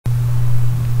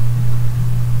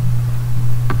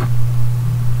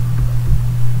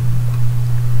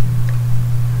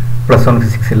+1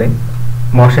 ഫിസിക്സിലെ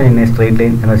motion in A straight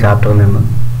line എന്ന ചാപ്റ്ററിൽ നിന്ന്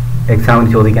എക്സാമിന്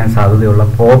ചോദിക്കാൻ സാധ്യതയുള്ള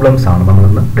പ്രോബ്ലംസ് ആണ് നമ്മൾ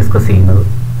ഇന്ന് ഡിസ്കസ് ചെയ്യുന്നത്.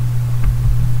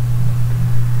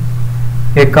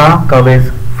 A car covers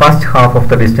first half of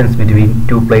the distance between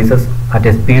two places at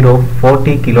a speed of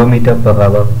 40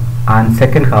 km/h and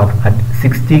second half at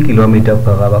 60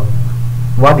 km/h.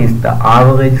 What is the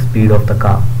average speed of the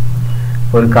car?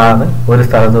 ഒരു car ഒരു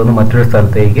സ്ഥലത്ത് നിന്ന് മറ്റൊരു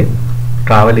സ്ഥലത്തേക്ക്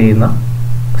travel ചെയ്യുന്ന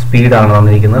സ്പീഡാണ്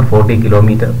വന്നിരിക്കുന്നത് 40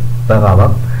 km/h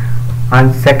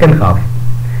and second half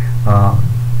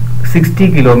 60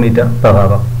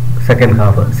 km/h. Second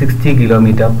half 60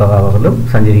 km/hലും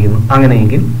സഞ്ചരിക്കുന്നു.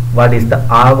 അങ്ങനെയെങ്കിൽ what is the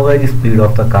average speed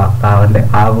of the car? കാറിൻ്റെ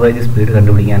ആവറേജ് സ്പീഡ്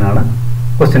കണ്ടുപിടിക്കാനാണ്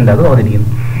ക്വസ്റ്റ്യൻ്റെ അത്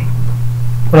വന്നിരിക്കുന്നത്.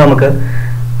 അപ്പോൾ നമുക്ക്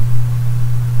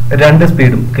രണ്ട്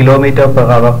സ്പീഡും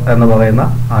km/h എന്ന് പറയുന്ന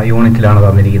യൂണിറ്റിലാണ്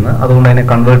തന്നിരിക്കുന്നത്. അതുകൊണ്ട് തന്നെ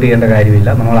കൺവേർട്ട് ചെയ്യേണ്ട കാര്യമില്ല.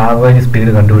 നമ്മൾ ആവറേജ്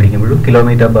സ്പീഡ് കണ്ടുപിടിക്കുമ്പോഴും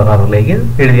km/hലേക്ക്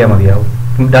എഴുതിയാൽ മതിയാവും.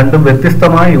 രണ്ടും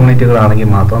വ്യത്യസ്തമായ യൂണിറ്റുകളാണെങ്കിൽ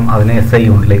മാത്രം അതിനെ SI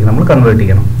യൂണിറ്റിലേക്ക് നമ്മൾ കൺവേർട്ട്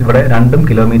ചെയ്യണം. ഇവിടെ രണ്ടും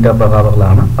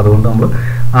km/hലാണ്. അതുകൊണ്ട് നമ്മൾ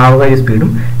ആവറേജ് സ്പീഡും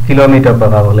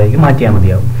km/hലേക്ക് മാറ്റിയാൽ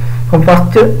മതിയാവും. അപ്പം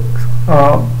ഫസ്റ്റ്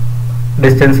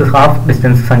ഡിസ്റ്റൻസ് ഹാഫ്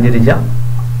ഡിസ്റ്റൻസ് സഞ്ചരിച്ച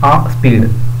ആ സ്പീഡ്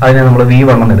അതിനെ നമ്മൾ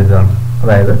V1 എന്ന് എടുക്കുകയാണ്.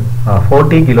 അതായത്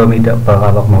 40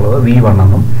 km/h എന്നുള്ളത് V1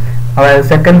 എന്നും, അതായത്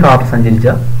സെക്കൻഡ് ഹാഫ് സഞ്ചരിച്ച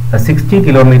 60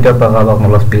 km/h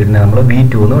എന്നുള്ള സ്പീഡിനെ നമ്മൾ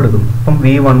V2 എന്നും എടുക്കുന്നു. അപ്പം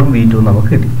V1 ഉം V2 ഉം നമുക്ക്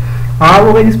കിട്ടി.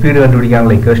 ആവറേജ് സ്പീഡ്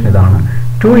കണ്ടുപിടിക്കാനുള്ള ഇക്വേഷൻ ഇതാണ്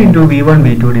 2 × V1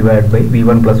 V2 divide by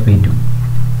V1 + V2.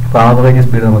 അപ്പോൾ ആവറേജ്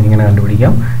സ്പീഡ് നമുക്ക് ഇങ്ങനെ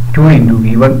കണ്ടുപിടിക്കാം 2 ×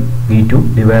 V1 V2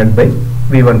 divide by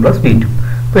V1 + V2.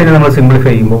 അപ്പോൾ ഇതിനെ നമ്മൾ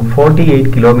സിംപ്ലിഫൈ ചെയ്യുമ്പോൾ 48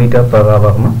 km/h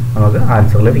എന്ന് നമുക്ക്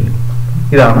ആൻസർ ലഭിക്കും.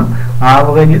 ഇതാണ്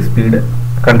ആവറേജ് സ്പീഡ്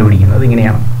കണ്ടുപിടിക്കുന്നത്.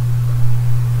 ഇങ്ങനെയാണ്.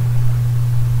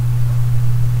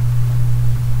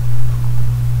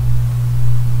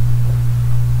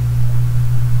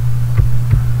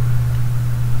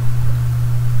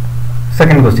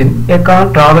 Second question, a car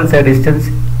travels a distance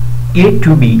A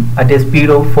to B at a speed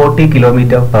of 40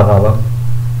 km/h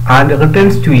and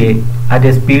returns to A at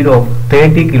a speed of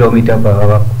 30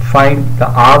 km/h. Find the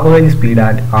average speed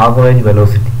and average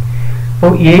velocity.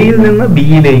 അപ്പോൾ എയിൽ നിന്ന്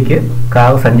ബിയിലേക്ക്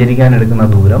car സഞ്ചരിക്കാൻ എടുക്കുന്ന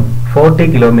ദൂരം 40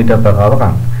 km/h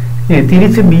ആണ്.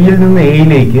 തിരിച്ച് ബിയിൽ നിന്ന്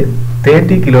എയിലേക്ക്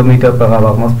 30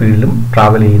 km/h സ്പീഡിലും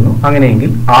ട്രാവൽ ചെയ്യുന്നു.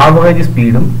 അങ്ങനെയെങ്കിൽ ആവറേജ്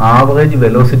സ്പീഡും ആവറേജ്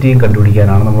വെലോസിറ്റിയും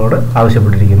കണ്ടുപിടിക്കാനാണ് നമ്മളോട്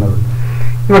ആവശ്യപ്പെട്ടിരിക്കുന്നത്.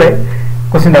 ഇവിടെ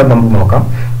ക്വസ്റ്റ്യൻ്റെ അകത്ത് നമുക്ക് നോക്കാം.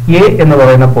 എ എന്ന്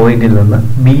പറയുന്ന പോയിന്റിൽ നിന്ന്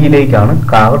ബിയിലേക്കാണ്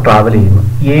കാർ ട്രാവൽ ചെയ്യുന്നത്.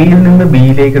 എയിൽ നിന്ന്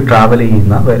ബിയിലേക്ക് ട്രാവൽ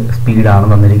ചെയ്യുന്ന സ്പീഡാണ്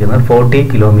തന്നിരിക്കുന്നത് 40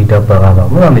 km/h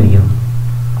എന്ന് തന്നിരിക്കുന്നത്.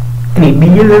 ഇനി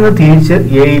ബിയിൽ നിന്ന് തിരിച്ച്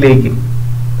എയിലേക്ക്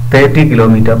 30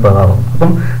 km/h.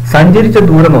 അപ്പം സഞ്ചരിച്ച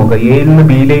ദൂരം നോക്കുക. എയിൽ നിന്ന്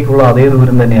ബിയിലേക്കുള്ള അതേ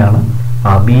ദൂരം തന്നെയാണ്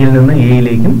ബിയിൽ നിന്ന്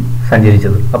എയിലേക്കും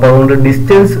സഞ്ചരിച്ചത്. അപ്പോൾ അതുകൊണ്ട്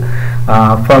distance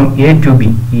from A to B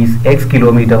is x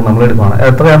kilometre നമ്മൾ എടുക്കുകയാണ്.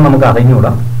 എത്രയാണെന്ന് നമുക്ക്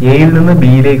അറിഞ്ഞുകൂടാ. എയിൽ നിന്ന്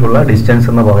ബിയിലേക്കുള്ള ഡിസ്റ്റൻസ്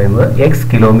എന്ന് പറയുന്നത് x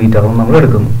കിലോമീറ്റർ നമ്മൾ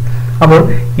എടുക്കുന്നു. അപ്പോൾ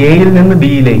എയിൽ നിന്ന്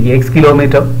ബിയിലേക്ക് x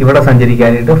കിലോമീറ്റർ ഇവിടെ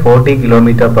സഞ്ചരിക്കാനായിട്ട് 40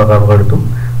 km/h എടുത്തു.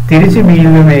 തിരിച്ച് ബിയിൽ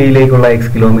നിന്ന് എയിലേക്കുള്ള x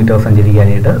കിലോമീറ്റർ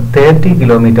സഞ്ചരിക്കാനായിട്ട് 30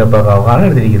 km/h ആണ്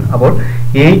എടുത്തിരിക്കുന്നത്. അപ്പോൾ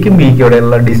എയ്ക്കും ബിക്കും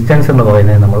ഇടയിലുള്ള ഡിസ്റ്റൻസ് എന്ന്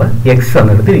പറയുന്നത് നമ്മൾ x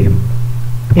എന്ന് എടുത്തിരിക്കുന്നു.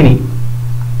 ഇനി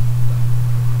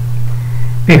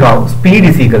speed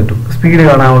is equal to, speed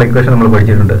കാണാനുള്ള ഇക്വേഷൻ നമ്മൾ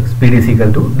പഠിച്ചിട്ടുണ്ട്. Speed is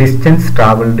equal to distance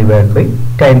travel divide by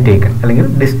time taken, അല്ലെങ്കിൽ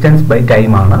ഡിസ്റ്റൻസ് ബൈ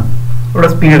ടൈം ആണ് ഇവിടെ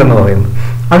സ്പീഡ് എന്ന് പറയുന്നത്.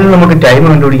 അതിൽ നമുക്ക് ടൈം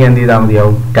കണ്ടുപിടിക്കാൻ എന്ത് ചെയ്താൽ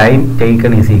മതിയാവും? Time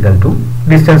taken is equal to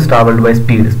distance travelled by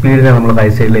speed. സ്പീഡിനെ നമ്മൾ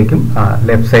റൈറ്റ് സൈഡിലേക്കും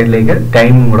ലെഫ്റ്റ് സൈഡിലേക്ക്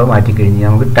ടൈമും കൂടെ മാറ്റി കഴിഞ്ഞാൽ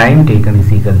നമുക്ക് time taken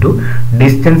is equal to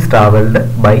distance travelled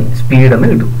by speed എന്ന്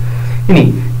കിട്ടും. ഇനി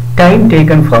time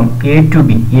taken from A to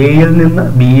B, എയിൽ നിന്ന്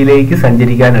ബിയിലേക്ക്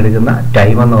സഞ്ചരിക്കാൻ എടുക്കുന്ന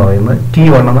ടൈം എന്ന് പറയുന്നത്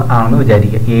T1 ആണെന്ന്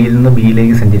വിചാരിക്കുക. എയിൽ നിന്ന്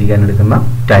ബിയിലേക്ക് സഞ്ചരിക്കാൻ എടുക്കുന്ന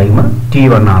ടൈം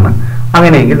T1 ആണ്.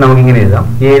 അങ്ങനെയെങ്കിൽ നമുക്കിങ്ങനെ എഴുതാം.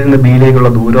 എയിൽ നിന്ന്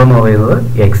ബിയിലേക്കുള്ള ദൂരം എന്ന് പറയുന്നത്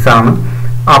x ആണ്.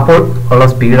 അപ്പോൾ ഉള്ള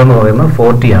സ്പീഡ് എന്ന് പറയുന്നത്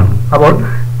 40 ആണ്. അപ്പോൾ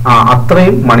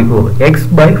അത്രയും മണിക്കൂർ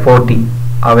x/40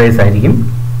 അവേഴ്സ് ആയിരിക്കും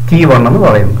T1 എന്ന്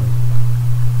പറയുന്നത്.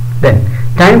 Then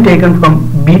time taken from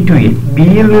B to A,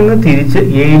 ബിയിൽ നിന്ന് തിരിച്ച്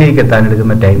എയിലേക്ക് എത്താൻ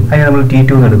എടുക്കുന്ന ടൈം അതിന് നമ്മൾ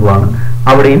T2 എന്ന് എടുക്കുവാണ്.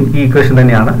 അവിടെയും ഈ ഇക്വേഷൻ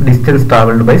തന്നെയാണ് distance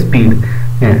travelled by speed.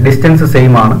 Distance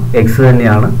same ആണ്, x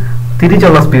തന്നെയാണ്.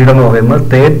 തിരിച്ചുള്ള സ്പീഡ് എന്ന് പറയുന്നത്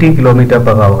 30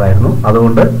 km/h ആയിരുന്നു.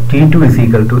 അതുകൊണ്ട് T2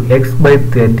 =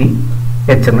 x/30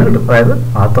 h എന്ന് കിട്ടും. അതായത്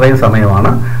അത്രയും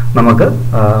സമയമാണ് നമുക്ക്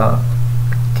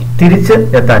തിരിച്ച്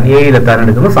എത്താൻ എയിലെത്താൻ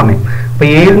എടുക്കുന്ന സമയം. അപ്പോൾ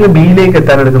എയിൽ നിന്ന് ബിയിലേക്ക്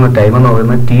എത്താൻ എടുക്കുന്ന ടൈം എന്ന്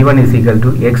പറയുന്നത് T1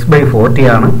 = x/40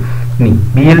 ആണ്. ഇനി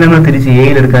ബിയിൽ നിന്ന് തിരിച്ച്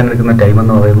എയിൽ എടുക്കാൻ എടുക്കുന്ന ടൈം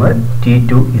എന്ന് പറയുന്നത്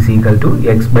T2 =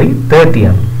 x/30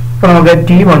 ആണ്. അപ്പോൾ നമുക്ക്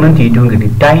T1 ഉം T2 ഉം കിട്ടി,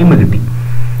 ടൈം കിട്ടി.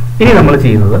 ഇനി നമ്മൾ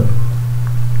ചെയ്യുന്നത്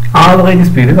ആവറേജ്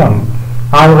സ്പീഡ് കാണണം.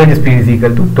 Average speed is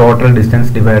equal to total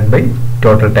distance divide by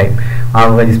total time.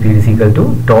 Average speed is equal to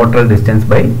total distance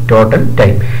by total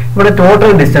time. ഇവിടെ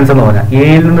total distance എന്ന് പറഞ്ഞാൽ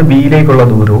എയിൽ നിന്ന് ബിയിലേക്കുള്ള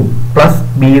ദൂരവും പ്ലസ്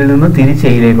ബിയിൽ നിന്ന് തിരിച്ച്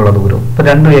എയിലേക്കുള്ള ദൂരവും. അപ്പോൾ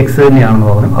രണ്ടും എക്സ് തന്നെയാണെന്ന്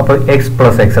പറഞ്ഞു. അപ്പോൾ എക്സ്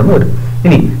പ്ലസ് എക്സ് എന്ന് വരും.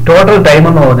 ഇനി ടോട്ടൽ ടൈം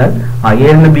എന്ന് പറഞ്ഞാൽ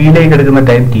എയിൽ നിന്ന് ബിയിലേക്ക് എടുക്കുന്ന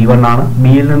ടൈം T1 ആണ്,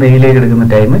 ബിയിൽ നിന്ന് എയിലേക്ക് എടുക്കുന്ന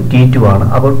ടൈം T2 ആണ്.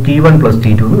 അപ്പോൾ T1 പ്ലസ്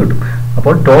T2 എന്ന് കിട്ടും.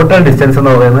 അപ്പോൾ ടോട്ടൽ ഡിസ്റ്റൻസ്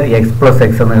എന്ന് പറയുന്നത് എക്സ് പ്ലസ്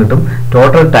എക്സ് എന്ന് കിട്ടും.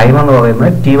 ടോട്ടൽ ടൈം എന്ന്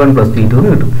പറയുന്നത് T1 പ്ലസ് T2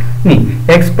 എന്ന് കിട്ടും. ഇനി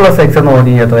എക്സ് പ്ലസ് എക്സ് എന്ന്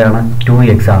പറഞ്ഞു കഴിഞ്ഞാൽ എത്രയാണ്?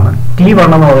 2x ആണ്.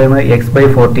 T1 എന്ന് പറയുന്നത് എക്സ് ബൈ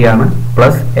 40 ആണ്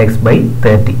പ്ലസ് എക്സ് ബൈ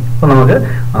 30. അപ്പോൾ നമുക്ക്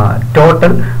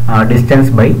total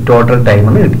distance by total time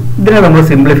എന്ന് കിട്ടി. ഇതിനെ നമ്മൾ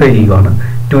സിംപ്ലിഫൈ ചെയ്യുവാണ്.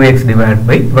 2x ഡിവൈഡ്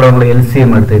ബൈ ഇവിടെ നമ്മൾ LCM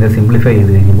എടുത്തതിനെ സിംപ്ലിഫൈ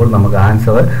ചെയ്ത് കഴിയുമ്പോൾ നമുക്ക്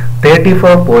ആൻസർ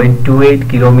 34.28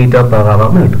 km/h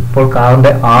എന്ന് കിട്ടും. അപ്പോൾ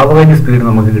കാറിന്റെ ആവറേജ് സ്പീഡ്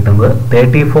നമുക്ക് കിട്ടുന്നത്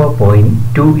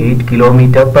 34.28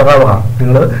 km/h ആണ്.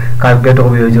 നിങ്ങൾ കാൽക്കുലേറ്റർ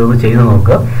ഉപയോഗിച്ച് ചെയ്ത്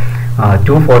നോക്കുക.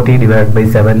 240 ഡിവൈഡ് ബൈ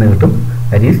 7 എന്ന് കിട്ടും.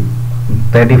 That is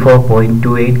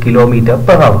 34.28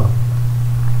 km/h.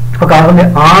 അപ്പോൾ കാറിന്റെ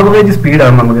ആവറേജ്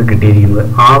സ്പീഡാണ് നമുക്ക് കിട്ടിയിരിക്കുന്നത്.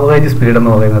 ആവറേജ് സ്പീഡ്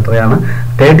എന്ന് പറയുന്നത് എത്രയാണ്?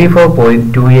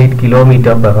 34.28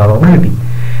 km/h എന്ന് കിട്ടി.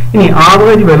 ഇനി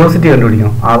ആവറേജ് വെലോസിറ്റി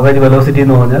കണ്ടുപിടിക്കണം. ആവറേജ് വെലോസിറ്റി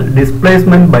എന്ന് പറഞ്ഞാൽ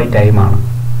ഡിസ്പ്ലേസ്മെന്റ് ബൈ ടൈം ആണ്.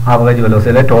 Average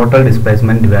velocity total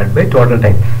displacement divide by total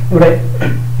time. ഇവിടെ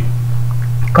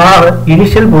കാർ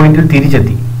ഇനിഷ്യൽ പോയിന്റിൽ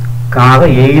തിരിച്ചെത്തി. കാർ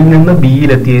എയിൽ നിന്ന്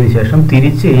ബിയിലെത്തിയതിനു ശേഷം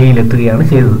തിരിച്ച് എയിലെത്തുകയാണ്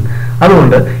ചെയ്തത്.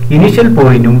 അതുകൊണ്ട് ഇനിഷ്യൽ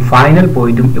പോയിന്റും ഫൈനൽ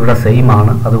പോയിന്റും ഇവിടെ സെയിം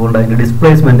ആണ്. അതുകൊണ്ട് അതിന്റെ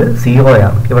ഡിസ്പ്ലേസ്മെന്റ് 0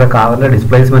 ആണ്. ഇവിടെ കാറിന്റെ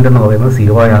ഡിസ്പ്ലേസ്മെന്റ് എന്ന് പറയുന്നത്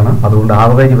 0 ആണ്. അതുകൊണ്ട്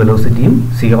ആവറേജ് വെലോസിറ്റിയും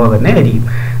 0 തന്നെ ആയിരിക്കും.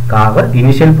 കാർ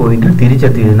ഇനിഷ്യൽ പോയിന്റിൽ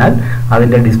തിരിച്ചെത്തിയതിനാൽ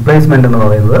അതിന്റെ ഡിസ്പ്ലേസ്മെന്റ് എന്ന്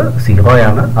പറയുന്നത് 0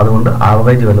 ആണ്. അതുകൊണ്ട്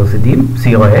ആവറേജ് വെലോസിറ്റിയും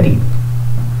 0 ആയിരിക്കും.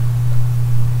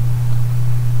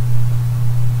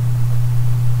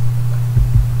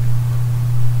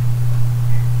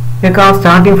 A car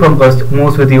starting from first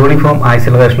moves with uniform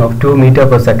acceleration of 2 meters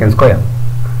per second square.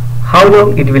 How long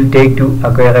it will take to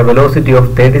acquire a velocity of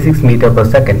 36 meters per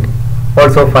second?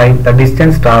 Also find the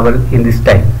distance traveled in this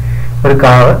time. ഒരു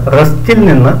car റെസ്റ്റിൽ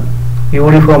നിന്ന്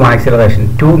uniform acceleration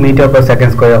 2 meter per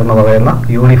second square എന്ന് പറയുന്ന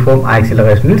uniform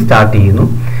ആക്സിലറേഷനിൽ start ചെയ്യുന്നു.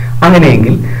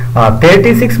 അങ്ങനെയെങ്കിൽ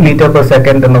 36 meter per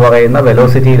second എന്ന് പറയുന്ന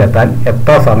വെലോസിറ്റിയിലെത്താൻ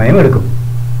എത്ര സമയം എടുക്കും?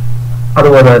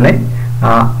 അതുപോലെ തന്നെ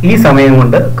ഈ സമയം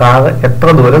കൊണ്ട് കാർ എത്ര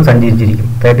ദൂരം സഞ്ചരിച്ചിരിക്കും?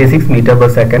 36 meter per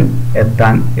second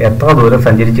എത്താൻ എത്ര ദൂരം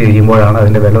സഞ്ചരിച്ച് കഴിയുമ്പോഴാണ്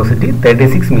അതിന്റെ വെലോസിറ്റി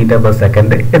 36 meter per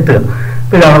second എത്തുക?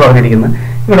 ഇതാണ് പറഞ്ഞിരിക്കുന്നത്.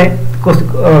 ഇവിടെ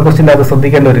ക്വസ്റ്റ്യൻ്റെ അത്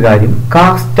ശ്രദ്ധിക്കേണ്ട ഒരു കാര്യം,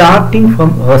 കാർ സ്റ്റാർട്ടിങ്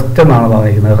ഫ്രം റെസ്റ്റ് എന്നാണ്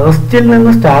പറഞ്ഞിരിക്കുന്നത്. റെസ്റ്റിൽ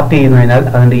നിന്ന് സ്റ്റാർട്ട് ചെയ്യുന്നതിനാൽ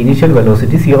അതിന്റെ ഇനീഷ്യൽ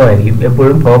വെലോസിറ്റി 0 ആയിരിക്കും.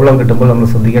 എപ്പോഴും പ്രോബ്ലം കിട്ടുമ്പോൾ നമ്മൾ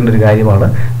ശ്രദ്ധിക്കേണ്ട ഒരു കാര്യമാണ്,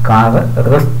 കാർ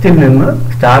റെസ്റ്റിൽ നിന്ന്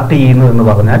സ്റ്റാർട്ട് ചെയ്യുന്നു എന്ന്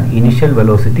പറഞ്ഞാൽ ഇനീഷ്യൽ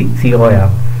വെലോസിറ്റി 0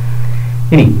 ആണ്.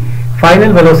 ഇനി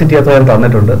ഫൈനൽ വെലോസിറ്റി എത്രയും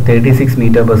തന്നിട്ടുണ്ട്? 36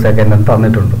 meter per second എന്ന്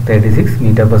തന്നിട്ടുണ്ട്. 36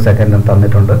 meter per second എന്ന്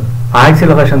തന്നിട്ടുണ്ട്.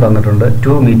 ആക്സിലറേഷൻ തന്നിട്ടുണ്ട്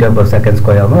 2 meter per second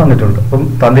square എന്ന് തന്നിട്ടുണ്ട്. അപ്പം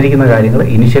തന്നിരിക്കുന്ന കാര്യങ്ങൾ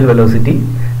initial velocity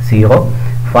 0,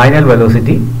 final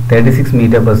velocity 36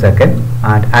 meter per second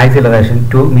and acceleration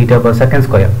 2 meter per second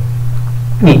square.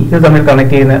 ഇനി ഇത് തമ്മിൽ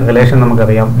കണക്ട് ചെയ്യുന്ന റിലേഷൻ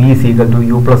നമുക്കറിയാം. V is equal to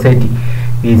U plus 80.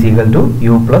 V is equal to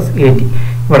U plus 80.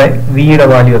 ഇവിടെ വിയുടെ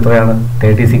വാല്യൂ എത്രയാണ്?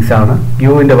 36 ആണ്.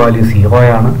 യുവിൻ്റെ വാല്യൂ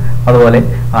 0 ആണ്. അതുപോലെ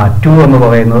 2 എന്ന്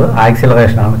പറയുന്നത്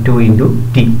ആക്സിലറേഷൻ ആണ്. 2 into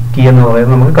t. t എന്ന്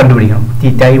പറയുന്നത് നമുക്ക് കണ്ടുപിടിക്കണം.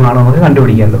 ടൈം ആണ് നമുക്ക്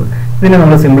കണ്ടുപിടിക്കേണ്ടത്. ഇതിനെ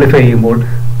നമ്മൾ സിംപ്ലിഫൈ ചെയ്യുമ്പോൾ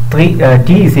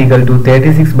t is equal to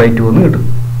 36/2 എന്ന് കിട്ടും.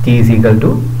 t is equal to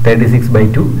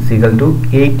 36/2 is equal to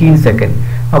 18 second.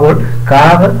 അപ്പോൾ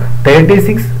കാർ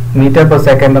 36 meter per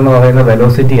second എന്ന് പറയുന്ന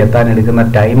വെലോസിറ്റി എത്താൻ എടുക്കുന്ന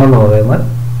ടൈം എന്ന് പറയുന്നത്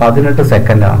 18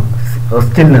 സെക്കൻഡാണ്.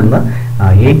 റെസ്റ്റിൽ നിന്ന്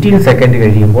 18 സെക്കൻഡ്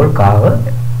കഴിയുമ്പോൾ കാർ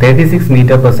 36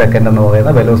 meter per second എന്ന്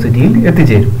പറയുന്ന വെലോസിറ്റിയിൽ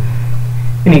എത്തിച്ചേരും.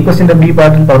 ഇനി ക്വസ്റ്റ്യൻ്റെ ബി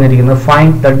പാർട്ടിൽ പറഞ്ഞിരിക്കുന്നത്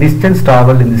find the distance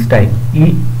travel in this time. ഈ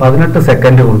 18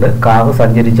 സെക്കൻഡ് കൊണ്ട് കാർ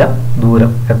സഞ്ചരിച്ച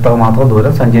ദൂരം, എത്രമാത്രം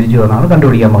ദൂരം സഞ്ചരിച്ചു എന്നാണ്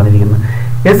കണ്ടുപിടിക്കാൻ പറഞ്ഞിരിക്കുന്നത്.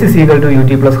 S is equal to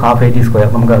ut plus half at square.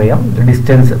 നമുക്കറിയാം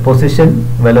ഡിസ്റ്റൻസ്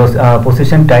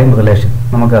പൊസിഷൻ ടൈം റിലേഷൻ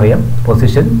നമുക്കറിയാം.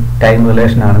 പൊസിഷൻ ടൈം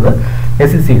റിലേഷൻ ആണിത്.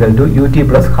 S is equal to ut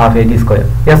plus half at square.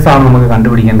 S ആണ് നമുക്ക്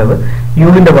കണ്ടുപിടിക്കേണ്ടത്.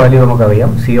 യുവിൻ്റെ വാല്യൂ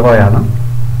നമുക്കറിയാം 0 ആണ്.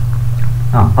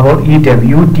 അപ്പോൾ ഈ ടൈം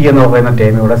ut എന്ന് പറയുന്ന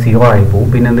ടൈം ഇവിടെ 0 ആയി പോകും.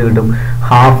 പിന്നെ എന്ത് കിട്ടും?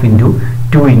 ഹാഫ് ഇൻറ്റു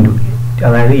 2 ഇൻറ്റു,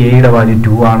 അതായത് എയുടെ വാല്യൂ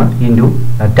 2 ആണ്, ഇൻറ്റു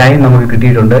ടൈം നമുക്ക്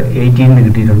കിട്ടിയിട്ടുണ്ട് 18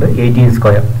 കിട്ടിയിട്ടുണ്ട്, 18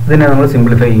 സ്ക്വയർ. ഇതിനെ നമ്മൾ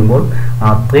സിംപ്ലിഫൈ ചെയ്യുമ്പോൾ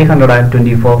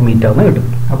 324 മീറ്റർ എന്ന് കിട്ടും.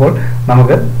 അപ്പോൾ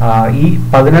നമുക്ക് ഈ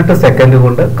 18 സെക്കൻഡ്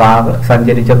കൊണ്ട് കാർ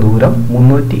സഞ്ചരിച്ച ദൂരം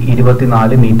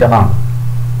 324 മീറ്റർ ആണ്.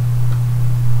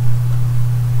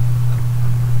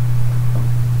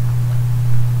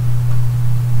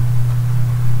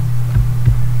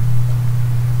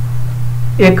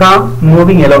 A car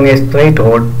moving along a straight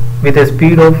road with a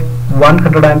speed of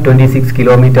 126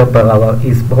 km/h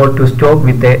is brought to stop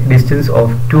with a distance of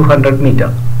 200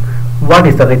 meters. What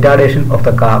is the retardation of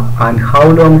the car and how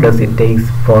long does it take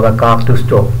for the car to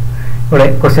stop? ഇവിടെ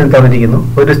question തന്നിരിക്കുന്നു,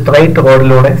 ഒരു straight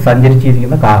റോഡിലൂടെ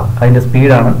സഞ്ചരിച്ചിരിക്കുന്ന car, അതിന്റെ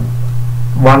സ്പീഡാണ്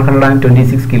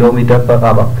 126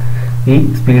 km/h. ഈ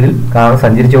സ്പീഡിൽ car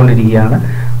സഞ്ചരിച്ചുകൊണ്ടിരിക്കുകയാണ്.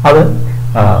 അത്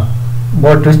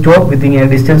to stop within a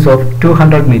distance of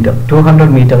 200 meter. 200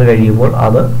 meter കഴിയുമ്പോൾ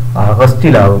അത്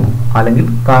റെസ്റ്റിലാകുന്നു, അല്ലെങ്കിൽ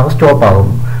കാർ സ്റ്റോപ്പ്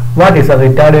ആകുന്നു. What is A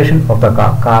retardation of the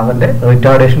car? കാറിന്റെ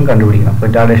റിട്ടാർഡേഷൻ കണ്ടുപിടിക്കണം.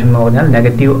 റിട്ടാർഡേഷൻ എന്ന് പറഞ്ഞാൽ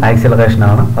നെഗറ്റീവ് ആക്സിലറേഷൻ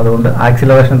ആണ്, അതുകൊണ്ട്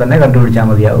ആക്സിലറേഷൻ തന്നെ കണ്ടുപിടിച്ചാൽ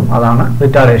മതിയാകും. അതാണ്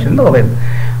റിട്ടാർഡേഷൻ എന്ന് പറയുന്നത്.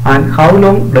 And how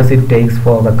long does it takes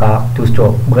for the car to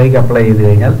stop? Break apply ചെയ്ത്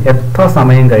കഴിഞ്ഞാൽ എത്ര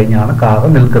സമയം കഴിഞ്ഞാണ് കാർ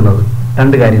നിൽക്കുന്നത്?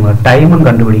 രണ്ട് കാര്യങ്ങൾ, ടൈമും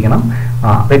കണ്ടുപിടിക്കണം,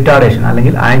 റിട്ടാർഡേഷൻ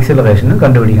അല്ലെങ്കിൽ ആക്സിലറേഷനും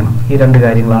കണ്ടുപിടിക്കണം. ഈ രണ്ട്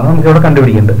കാര്യങ്ങളാണ് നമുക്ക് ഇവിടെ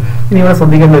കണ്ടുപിടിക്കേണ്ടത്. ഇനി ഇവിടെ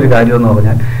ശ്രദ്ധിക്കേണ്ട ഒരു കാര്യം എന്ന്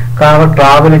പറഞ്ഞാൽ, കാർ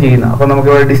ട്രാവൽ ചെയ്യുന്ന, അപ്പോൾ നമുക്ക്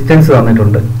ഇവിടെ ഡിസ്റ്റൻസ്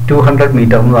തന്നിട്ടുണ്ട്, 200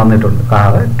 മീറ്റർ എന്ന് തന്നിട്ടുണ്ട്.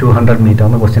 കാർ 200 മീറ്റർ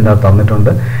എന്ന് ക്വസ്റ്റ്യൻ്റെ അകത്ത്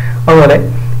തന്നിട്ടുണ്ട്. അതുപോലെ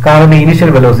കാറിന്റെ ഇനിഷ്യൽ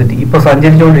വെലോസിറ്റി, ഇപ്പോൾ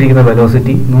സഞ്ചരിച്ചുകൊണ്ടിരിക്കുന്ന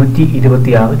വെലോസിറ്റി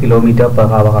 126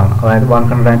 km/h ആണ്, അതായത്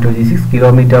 126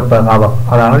 km/h.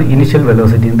 അതാണ് ഇനിഷ്യൽ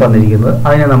വെലോസിറ്റി തന്നിരിക്കുന്നത്.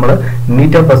 അതിനെ നമ്മൾ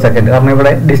മീറ്റർ പെർ സെക്കൻഡ്, കാരണം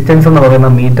ഇവിടെ ഡിസ്റ്റൻസ് എന്ന്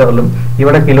പറയുന്ന മീറ്ററിലും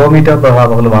ഇവിടെ km/h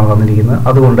തന്നിരിക്കുന്നത്.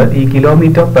 അതുകൊണ്ട് ഈ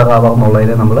km/h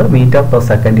എന്നുള്ളതിനെ നമ്മൾ മീറ്റർ പെർ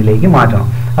സെക്കൻഡിലേക്ക് മാറ്റണം.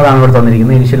 അതാണ് ഇവിടെ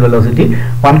തന്നിരിക്കുന്നത്. Initial velocity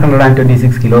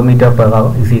 126 km/h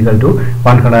is equal to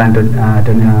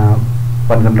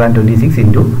 126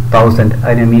 into 1000.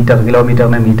 അതിനെ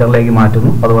കിലോമീറ്ററിനെ മീറ്ററിലേക്ക്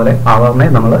മാറ്റുന്നു. അതുപോലെ അവറിനെ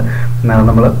നമ്മൾ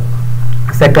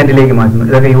സെക്കൻഡിലേക്ക് മാറ്റുന്നു.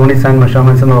 ഇതൊക്കെ യൂണിറ്റ്സ് ആൻഡ്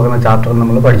മെഷർമെന്റ്സ് എന്ന് പറയുന്ന ചാപ്റ്ററിൽ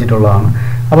നമ്മൾ പഠിച്ചിട്ടുള്ളതാണ്.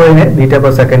 അപ്പോൾ ഇതിനെ മീറ്റർ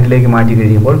പെർ സെക്കൻഡിലേക്ക് മാറ്റി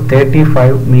കഴിയുമ്പോൾ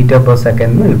 35 മീറ്റർ പെർ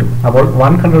സെക്കൻഡ് എന്ന് കിട്ടും. അപ്പോൾ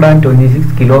 126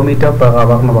 km/h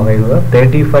എന്ന് പറയുന്നത്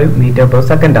 35 മീറ്റർ പെർ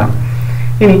സെക്കൻഡ് ആണ്.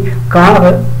 ഇനി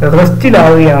കാറ്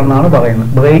റെസ്റ്റിലാവുകയാണെന്നാണ് പറയുന്നത്.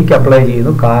 ബ്രേക്ക് അപ്ലൈ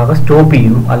ചെയ്യുന്നു, കാറ് സ്റ്റോപ്പ്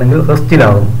ചെയ്യുന്നു, അല്ലെങ്കിൽ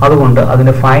റെസ്റ്റിലാകുന്നു. അതുകൊണ്ട്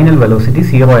അതിന്റെ ഫൈനൽ വെലോസിറ്റി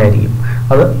 0 ആയിരിക്കും.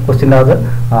 അത്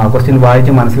ക്വസ്റ്റ്യൻ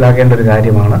വായിച്ച് മനസ്സിലാക്കേണ്ട ഒരു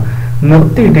കാര്യമാണ്.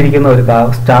 നിർത്തിയിട്ടിരിക്കുന്ന ഒരു കാർ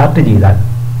സ്റ്റാർട്ട് ചെയ്താൽ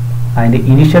അതിന്റെ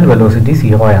ഇനിഷ്യൽ വെലോസിറ്റി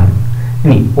 0 ആണ്.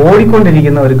 ഇനി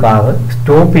ഓടിക്കൊണ്ടിരിക്കുന്ന ഒരു കാർ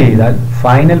സ്റ്റോപ്പ് ചെയ്താൽ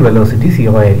ഫൈനൽ വെലോസിറ്റി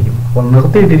 0 ആയിരിക്കും. അപ്പോൾ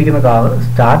നിർത്തിയിട്ടിരിക്കുന്ന കാർ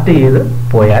സ്റ്റാർട്ട് ചെയ്ത്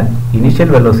പോയാൽ ഇനിഷ്യൽ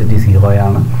വെലോസിറ്റി 0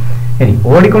 ആണ്. ഇനി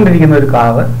ഓടിക്കൊണ്ടിരിക്കുന്ന ഒരു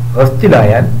കാർ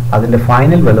റെസ്റ്റിലായാൽ അതിന്റെ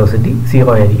ഫൈനൽ വെലോസിറ്റി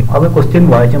 0 ആയിരിക്കും. അത് ക്വസ്റ്റ്യൻ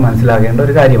വായിച്ച് മനസ്സിലാക്കേണ്ട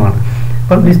ഒരു കാര്യമാണ്.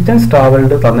 അപ്പം ഡിസ്റ്റൻസ്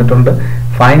ട്രാവൽഡ് തന്നിട്ടുണ്ട്,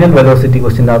 ഫൈനൽ വെലോസിറ്റി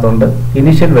ക്വസ്റ്റ്യൻ്റെ അകത്തുണ്ട്,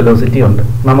 ഇനിഷ്യൽ വെലോസിറ്റി ഉണ്ട്.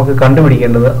 നമുക്ക്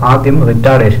കണ്ടുപിടിക്കേണ്ടത് ആദ്യം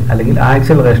റിട്ടാർഡേഷൻ അല്ലെങ്കിൽ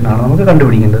ആക്സിലറേഷൻ ആണ് നമുക്ക്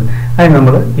കണ്ടുപിടിക്കേണ്ടത്. അതിന്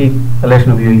നമ്മൾ ഈ റിലേഷൻ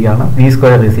ഉപയോഗിക്കുകയാണ്.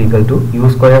 v² is equal to u²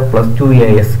 plus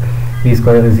 2as.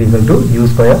 v² is equal to u²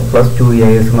 plus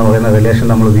 2as എന്ന് പറയുന്ന റിലേഷൻ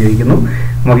നമ്മൾ ഉപയോഗിക്കുന്നു.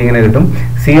 നമുക്കിങ്ങനെ കിട്ടും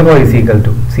 0 is equal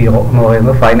to 0 എന്ന്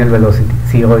പറയുന്നത് final velocity,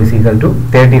 0 is equal to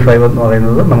 35 എന്ന്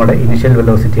പറയുന്നത് നമ്മുടെ ഇനിഷ്യൽ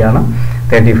വെലോസിറ്റി ആണ്.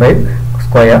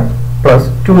 35² plus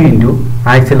 2 into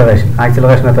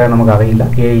ആക്സിലറേഷൻ എത്രയാണ് നമുക്ക് അറിയില്ല,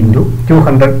 a into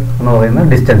 200 എന്ന് പറയുന്ന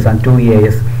ഡിസ്റ്റൻസ് ആണ്,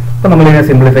 2as. അപ്പോൾ നമ്മളിങ്ങനെ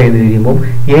സിംപ്ലിഫൈ ചെയ്ത് കഴിയുമ്പോൾ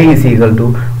a is equal to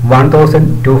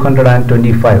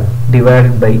 1225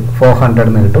 divided by 400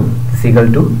 എന്ന് കിട്ടും, is equal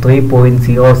to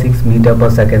 3.06 meter per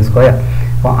second square.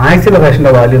 അപ്പോൾ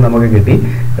ആക്സിലറേഷൻ്റെ വാല്യൂ നമുക്ക് കിട്ടി,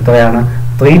 എത്രയാണ്?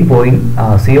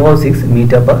 3.06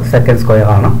 meter per second square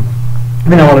ആണ്.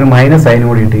 ഇത് നമ്മളൊരു മൈനസ് സൈൻ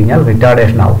കൂടി ഇട്ട് കഴിഞ്ഞാൽ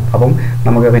റിട്ടാർഡേഷൻ ആവും. അപ്പം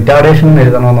നമുക്ക് റിട്ടാർഡേഷൻ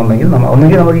എഴുതണമെന്നുണ്ടെങ്കിൽ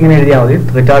ഒന്നുകിൽ നമുക്ക് ഇങ്ങനെ എഴുതിയാൽ മതി,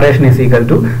 retardation is equal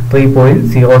to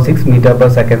 3.06 meter per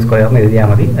second square എന്ന് എഴുതിയാൽ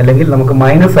മതി. അല്ലെങ്കിൽ നമുക്ക്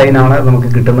മൈനസ് സൈൻ ആണ് നമുക്ക്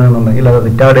കിട്ടുന്നതെന്നുണ്ടെങ്കിൽ അത്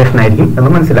റിട്ടാർഡേഷൻ ആയിരിക്കും എന്ന്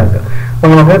മനസ്സിലാക്കുക.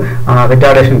 അപ്പോൾ നമുക്ക്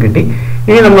റിട്ടാർഡേഷൻ കിട്ടി.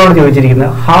 ഇനി നമ്മളോട്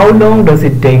ചോദിച്ചിരിക്കുന്നത് how long does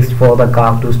it takes for the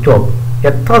car to stop?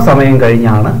 എത്ര സമയം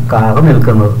കഴിഞ്ഞാണ് കാർ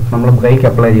നിൽക്കുന്നത്? നമ്മൾ ബ്രേക്ക്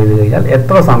അപ്ലൈ ചെയ്ത് കഴിഞ്ഞാൽ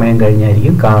എത്ര സമയം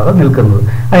കഴിഞ്ഞായിരിക്കും കാർ നിൽക്കുന്നത്?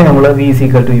 അതിന് നമ്മൾ v is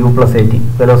equal to u plus 80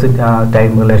 velocity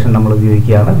time relation നമ്മൾ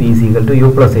ഉപയോഗിക്കുകയാണ്. v is equal to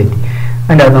u plus 80.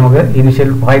 അതിൻ്റെ അത് നമുക്ക്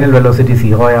ഫൈനൽ വെലോസിറ്റി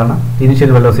 0 ആണ്, ഇനിഷ്യൽ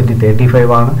വെലോസിറ്റി 35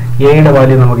 ആണ്, എയുടെ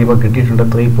വാല്യൂ നമുക്കിപ്പോൾ കിട്ടിയിട്ടുണ്ട്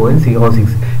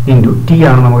 3.06 ഇൻറ്റു ടി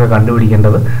ആണ് നമുക്ക്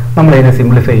കണ്ടുപിടിക്കേണ്ടത്. നമ്മളതിനെ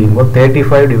സിംപ്ലിഫൈ ചെയ്യുമ്പോൾ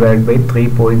 35 divided by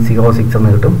 3.06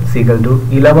 എന്ന് കിട്ടും, ഈക്വൽ ടു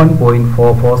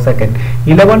 11.44 സെക്കൻഡ്.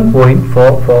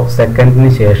 11.44 സെക്കൻഡിന്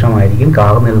ശേഷമായിരിക്കും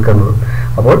കാർ നിൽക്കുന്നത്.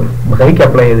 അപ്പോൾ ബ്രേക്ക്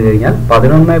അപ്ലൈ ചെയ്ത് കഴിഞ്ഞാൽ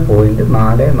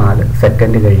 11.44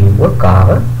 സെക്കൻഡ് കഴിയുമ്പോൾ car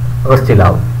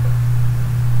റെസ്റ്റിലാവും.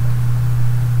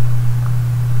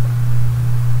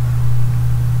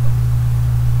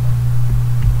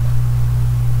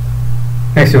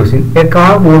 Next question. A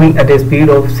car moving at a speed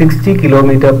of 60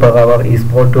 km/h is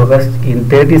brought to rest in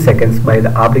 30 seconds by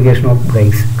the application of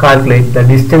brakes. Calculate the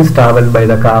distance traveled by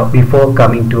the car before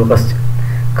coming to rest.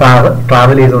 Car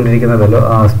travel ചെയ്തുകൊണ്ടിരിക്കുന്ന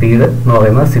speed എന്ന്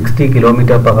പറയുന്നത് 60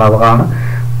 km/h ആണ്.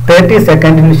 30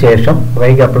 സെക്കൻഡിന് ശേഷം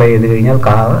break apply ചെയ്ത് കഴിഞ്ഞാൽ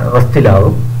car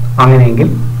റെസ്റ്റിലാകും. അങ്ങനെയെങ്കിൽ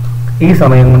ഈ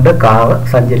സമയം കൊണ്ട് കാർ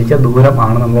സഞ്ചരിച്ച ദൂരം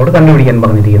ആണ് നമ്മളോട് കണ്ടുപിടിക്കാൻ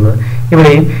പറഞ്ഞിരിക്കുന്നത്.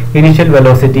 ഇവിടെയും ഇനിഷ്യൽ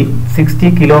വെലോസിറ്റി 60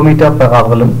 km/h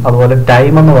അതുപോലെ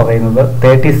ടൈം എന്ന് പറയുന്നത്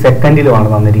 30 സെക്കൻഡിലുമാണ്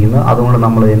തന്നിരിക്കുന്നത്. അതുകൊണ്ട്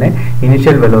നമ്മൾ ഇതിനെ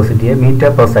ഇനിഷ്യൽ വെലോസിറ്റിയെ മീറ്റർ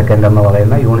പെർ സെക്കൻഡ് എന്ന്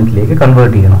പറയുന്ന യൂണിറ്റിലേക്ക്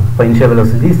കൺവേർട്ട് ചെയ്യണം. അപ്പോൾ ഇനിഷ്യൽ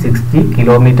വെലോസിറ്റി 60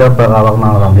 km/h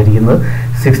എന്നാണ് തന്നിരിക്കുന്നത്.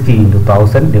 60 into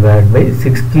 1000 divided by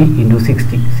 60 into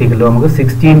 60 equal to നമുക്ക്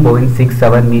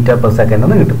 16.67 meter per second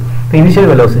എന്ന് കിട്ടും. Initial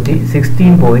velocity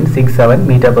 16.67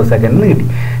 meter per second എന്ന് കിട്ടി.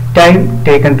 Time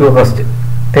taken to rest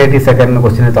 30 second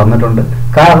question തന്നിട്ടുണ്ട്.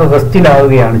 കാർ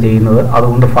റെസ്റ്റിലാവുകയാണ് ചെയ്യുന്നത്,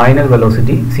 അതുകൊണ്ട് ഫൈനൽ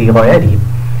വെലോസിറ്റി 0 ആയിരിക്കും.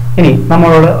 ഇനി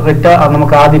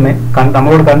നമുക്ക് ആദ്യമേ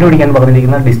നമ്മളോട് കണ്ടുപിടിക്കാൻ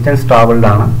പറഞ്ഞിരിക്കുന്ന ഡിസ്റ്റൻസ് ട്രാവൽഡ്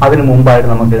ആണ്. അതിന് മുമ്പായിട്ട്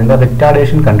നമുക്ക് ഇതിൻ്റെ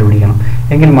റിട്ടാർഡേഷൻ കണ്ടുപിടിക്കണം.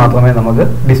 എങ്കിൽ മാത്രമേ നമുക്ക്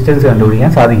ഡിസ്റ്റൻസ് കണ്ടുപിടിക്കാൻ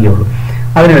സാധിക്കുകയുള്ളൂ.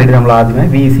 അതിനുവേണ്ടി നമ്മൾ ആദ്യമേ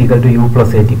v is equal to u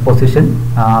plus at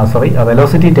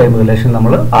velocity time relation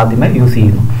നമ്മൾ ആദ്യമേ യൂസ്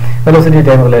ചെയ്യുന്നു. വെലോസിറ്റി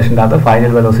ടൈം റിലേഷൻ്റെ അകത്ത്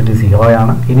ഫൈനൽ വെലോസിറ്റി 0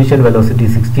 ആണ്. ഇനിഷ്യൽ വെലോസിറ്റി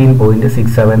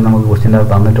 16.67 നമുക്ക് ക്വസ്റ്റ്യൻ്റെ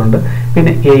അകത്ത് തന്നിട്ടുണ്ട്.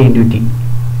 പിന്നെ a into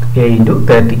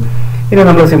 30. ഇനി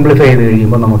നമ്മൾ സിംപ്ലിഫൈ ചെയ്ത്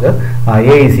കഴിയുമ്പോൾ നമുക്ക്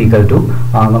a is equal to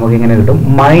നമുക്ക് ഇങ്ങനെ കിട്ടും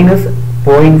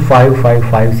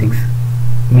 -0.5556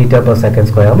 meter per second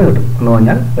square എന്ന് കിട്ടും. എന്ന്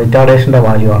പറഞ്ഞാൽ റിട്ടാർഡേഷൻ്റെ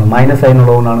വാല്യൂ ആണ്. മൈനസ്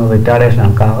അതിനുള്ളതുകൊണ്ടാണ് റിട്ടാർഡേഷൻ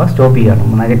ആണ്. കാർ സ്റ്റോപ്പ് ചെയ്യണം.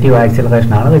 നെഗറ്റീവ്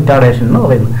ആക്സിലറേഷൻ ആണ് റിട്ടാർഡേഷൻ എന്ന്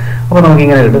പറയുന്നത്. അപ്പോൾ നമുക്ക്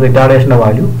ഇങ്ങനെ കിട്ടും റിട്ടാർഡേഷൻ്റെ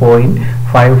value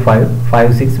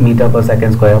 0.5556 meter per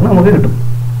second square എന്ന് നമുക്ക് കിട്ടും.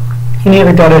 ഇനി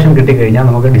റിട്ടാർഡേഷൻ കിട്ടിക്കഴിഞ്ഞാൽ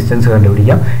നമുക്ക് ഡിസ്റ്റൻസ്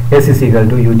കണ്ടുപിടിക്കാം. s is equal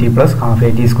to ut plus half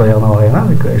at square എന്ന് പറയുന്ന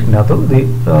ഇക്വേഷൻ്റെ അകത്ത്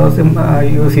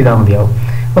യൂസ് ചെയ്താൽ മതിയാവും.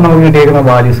 അപ്പോൾ നമുക്ക് കിട്ടിയേക്കുന്ന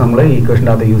വാല്യൂസ് നമ്മൾ ഈ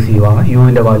ഇക്വേഷൻ്റെ അകത്ത് യൂസ് ചെയ്യുവാണ്.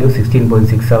 യുവിൻ്റെ വാല്യൂ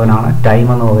 16.67 ആണ്. ടൈം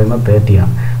എന്ന് പറയുന്നത് 30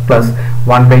 ആണ്. പ്ലസ്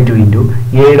 1/2 ഇൻറ്റു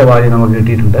എയുടെ വാല്യൂ നമുക്ക്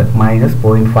കിട്ടിയിട്ടുണ്ട്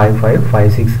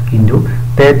 -0.5556 ഇൻറ്റു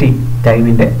 30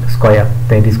 ടൈമിൻ്റെ സ്ക്വയർ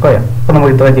 30 സ്ക്വയർ. അപ്പോൾ നമ്മൾ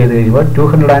ഇത്ര ചെയ്ത് കഴിയുമ്പോൾ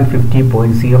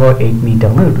 250.08 മീറ്റർ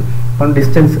എന്ന് കിട്ടും. അപ്പം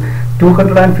ഡിസ്റ്റൻസ്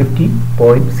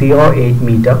 250.08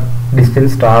 മീറ്റർ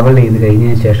ഡിസ്റ്റൻസ് ട്രാവൽ ചെയ്ത്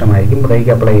കഴിഞ്ഞതിന് ശേഷമായിരിക്കും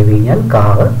ബ്രേക്ക് അപ്ലൈ ചെയ്ത് കഴിഞ്ഞാൽ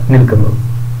കാറ് നിൽക്കുന്നത്.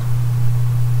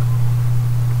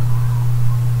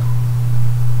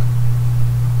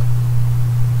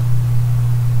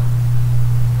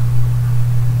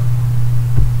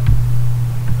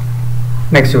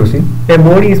 Next question. A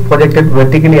body is projected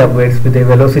vertically upwards with a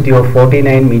velocity of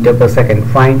 49 meter per second.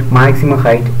 Find maximum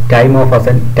height, time of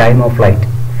ascent, time of flight.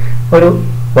 ഒരു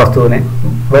വസ്തുവിനെ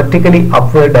vertically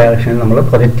upward ഡയറക്ഷനിൽ നമ്മൾ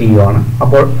പ്രൊജക്റ്റ് ചെയ്യുകയാണ്.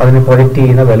 അപ്പോൾ അതിന് പ്രൊജക്റ്റ്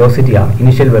ചെയ്യുന്ന വെലോസിറ്റിയാണ്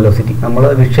ഇനിഷ്യൽ വെലോസിറ്റി. നമ്മൾ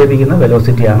നിക്ഷേപിക്കുന്ന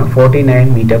വെലോസിറ്റിയാണ് 49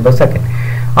 meter per second.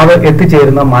 അത്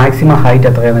എത്തിച്ചേരുന്ന മാക്സിമം ഹൈറ്റ്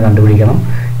എത്രയെന്ന് കണ്ടുപിടിക്കണം.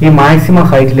 ഈ മാക്സിമം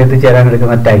ഹൈറ്റിൽ എത്തിച്ചേരാൻ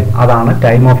എടുക്കുന്ന ടൈം, അതാണ്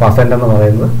ടൈം ഓഫ് അസെൻഡ് എന്ന്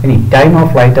പറയുന്നത്. ഇനി ടൈം ഓഫ്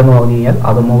ഫ്ലൈറ്റ് എന്ന് പറഞ്ഞു കഴിഞ്ഞാൽ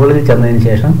അത് മുകളിൽ ചെന്നതിന്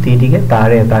ശേഷം തിരികെ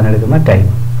താഴെ എത്താൻ എടുക്കുന്ന ടൈം,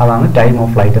 അതാണ് ടൈം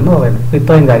ഓഫ് ഫ്ലൈറ്റ് എന്ന് പറയുന്നത്.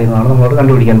 ഇത്രയും കാര്യങ്ങളാണ് നമ്മളോട്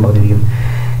കണ്ടുപിടിക്കാൻ പറഞ്ഞിരിക്കുന്നത്.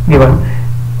 ഗിവൺ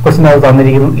ക്വസ്റ്റ്യൻ അത്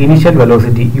തന്നിരിക്കുന്നു. Initial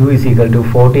velocity u is equal to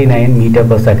 49 meter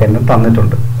per second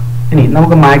തന്നിട്ടുണ്ട്. ഇനി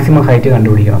നമുക്ക് മാക്സിമം ഹൈറ്റ്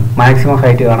കണ്ടുപിടിക്കണം. മാക്സിമം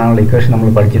ഹൈറ്റ് കാണാനുള്ള ഇക്വേഷൻ നമ്മൾ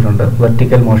പഠിച്ചിട്ടുണ്ട്.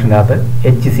 വെർട്ടിക്കൽ മോഷൻ്റെ അകത്ത്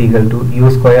h is equal to u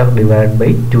square divided by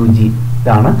 2g.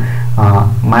 ഇതാണ്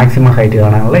മാക്സിമം ഹൈറ്റ്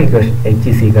കാണാനുള്ള equation. h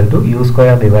is equal to u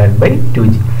square divided by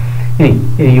 2g. ഇനി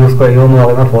u സ്ക്വയർ എന്ന്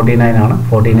പറയുന്നത് 49 ആണ്.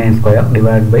 49 സ്ക്വയർ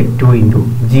ഡിവൈഡ് ബൈ 2 ഇൻറ്റു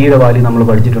ജിയുടെ വാല്യൂ നമ്മൾ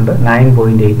പഠിച്ചിട്ടുണ്ട്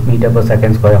 9.8 meter per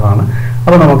second സ്ക്വയർ ആണ്.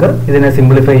 അപ്പോൾ നമുക്ക് ഇതിനെ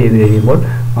സിംപ്ലിഫൈ ചെയ്ത് കഴിയുമ്പോൾ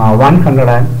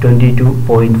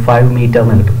 122.5 മീറ്റർ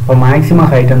എന്ന് കിട്ടും. അപ്പോൾ മാക്സിമം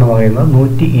ഹൈറ്റ് എന്ന് പറയുന്നത്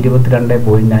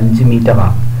 122.5 മീറ്റർ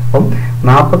ആണ്. അപ്പം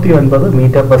 49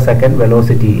 meter per second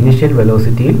velocity initial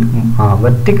വെലോസിറ്റിയിൽ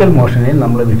vertical മോഷനിൽ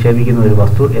നമ്മൾ വിക്ഷേപിക്കുന്ന ഒരു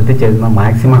വസ്തു എത്തിച്ചേരുന്ന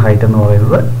മാക്സിമം ഹൈറ്റ് എന്ന്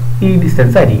പറയുന്നത് ഈ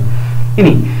ഡിസ്റ്റൻസ് ആയിരിക്കും.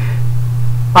 ഇനി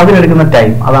അതിനെടുക്കുന്ന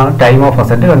ടൈം, അതാണ് ടൈം ഓഫ്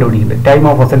അസെൻറ്റ് കണ്ടുപിടിക്കുന്നത്. ടൈം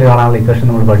ഓഫ് അസെൻറ്റ് കാണാനുള്ള ഇക്വേഷൻ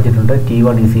നമ്മൾ പഠിച്ചിട്ടുണ്ട്.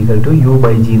 T1 is equal to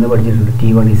u/g എന്ന് പഠിച്ചിട്ടുണ്ട്.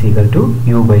 T1 is equal to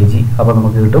u/g. അപ്പോൾ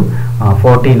നമുക്ക് കിട്ടും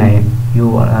 49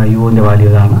 യുവിൻ്റെ വാല്യൂ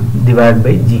ഇതാണ് ഡിവൈഡ്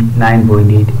ബൈ ജി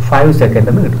 9.8 5 സെക്കൻഡ്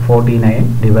എന്ന് കിട്ടും. 49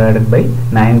 ഡിവൈഡഡ് ബൈ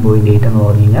 9.8 എന്ന്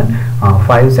പറഞ്ഞു കഴിഞ്ഞാൽ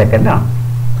 5 സെക്കൻഡ് ആണ്.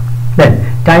 ദെൻ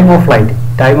ടൈം ഓഫ് ഫ്ലൈറ്റ്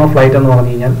എന്ന്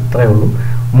പറഞ്ഞു കഴിഞ്ഞാൽ ഇത്രയേ ഉള്ളൂ.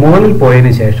 മുകളിൽ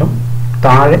പോയതിന് ശേഷം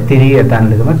താഴെ തിരികെ എത്താൻ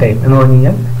എടുക്കുന്ന ടൈം എന്ന് പറഞ്ഞു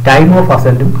കഴിഞ്ഞാൽ ടൈം ഓഫ്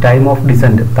അസെൻറ്റും ടൈം ഓഫ്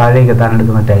ഡിസെൻറ്റും താഴേക്ക് എത്താൻ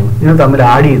എടുക്കുന്ന ടൈം ഇത് തമ്മിൽ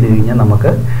ആഡ് ചെയ്ത് കഴിഞ്ഞാൽ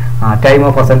നമുക്ക് ടൈം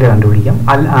ഓഫ് അസെൻറ്റ് കണ്ടുപിടിക്കാം.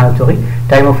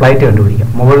 ടൈം ഓഫ് ഫ്ലൈറ്റ് കണ്ടുപിടിക്കാം.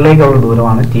 മുകളിലേക്കുള്ള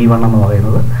ദൂരമാണ് T1 എന്ന്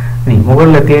പറയുന്നത്. ഇനി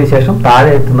മുകളിലെത്തിയതിനു ശേഷം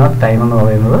താഴെ എത്തുന്ന ടൈം എന്ന്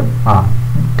പറയുന്നത്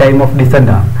ടൈം ഓഫ്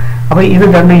ഡിസെൻറ്റ് ആണ്. അപ്പോൾ ഇത്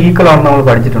രണ്ടും ഈക്വൽ ആണെന്ന് നമ്മൾ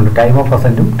പഠിച്ചിട്ടുണ്ട്. Time of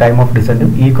അസെൻറ്റും time of ഡിസെൻറ്റും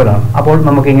equal ആണ്. അപ്പോൾ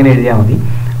നമുക്ക് ഇങ്ങനെ എഴുതിയാൽ മതി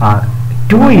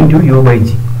 2 into u/g.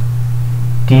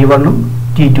 T1ഉം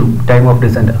T2 time of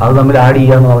decent അത് തമ്മിൽ ആഡ്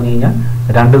ചെയ്യാന്ന് പറഞ്ഞു കഴിഞ്ഞാൽ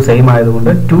രണ്ടും സെയിം ആയതുകൊണ്ട്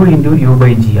 2 into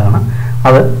u/g ആണ്.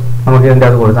 അത് നമുക്ക് ഇതിൻ്റെ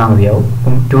അത് കൊടുത്താൽ മതിയാവും.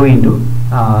 അപ്പം 2 into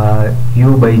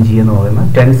u/g എന്ന് പറയുന്നത്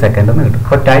 10 സെക്കൻഡ് എന്ന് കിട്ടും.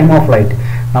 അപ്പോൾ ടൈം ഓഫ് ഫ്ലൈറ്റ്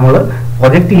നമ്മൾ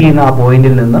പ്രൊജക്റ്റ് ചെയ്യുന്ന ആ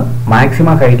പോയിന്റിൽ നിന്ന്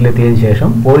മാക്സിമം ഹൈറ്റിലെത്തിയതിനു ശേഷം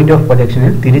പോയിന്റ് ഓഫ്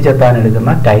പ്രൊജക്ഷനിൽ തിരിച്ചെത്താൻ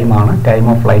എടുക്കുന്ന ടൈമാണ് ടൈം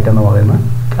ഓഫ് ഫ്ലൈറ്റ് എന്ന് പറയുന്നത്.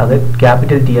 അത്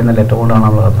ക്യാപിറ്റൽ ടി എന്ന ലെറ്റർ കൊണ്ടാണ്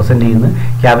നമ്മൾ റെപ്രസെൻറ്റ് ചെയ്യുന്നത്.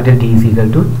 Capital T is equal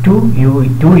to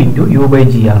 2 into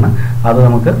u/g ആണ്. അത്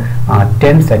നമുക്ക്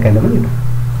 10 സെക്കൻഡ് എന്ന് കിട്ടും.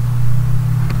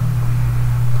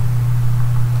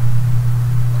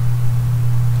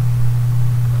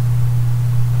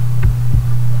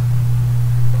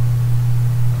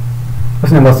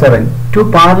 Question number 7. Two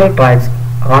parallel tracks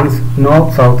runs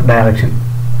north-south direction.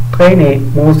 train A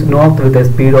moves north with a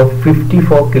speed of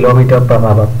 54 km per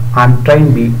hour and train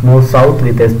B moves south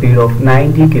with a speed of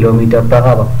 90 km per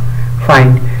hour.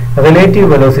 Find relative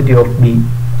velocity of B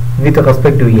with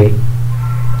respect to A.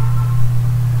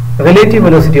 Relative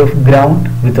velocity of ground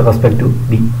with respect to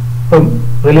B. അപ്പം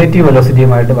relative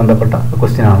വെലോസിറ്റിയുമായിട്ട് ബന്ധപ്പെട്ട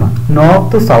question ആണ്.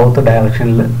 North south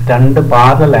ഡയറക്ഷനിൽ രണ്ട്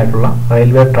parallel ആയിട്ടുള്ള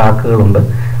railway ട്രാക്കുകളുണ്ട്.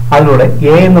 അതിലൂടെ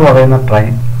A എന്ന് പറയുന്ന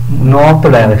train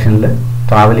north ഡയറക്ഷനിൽ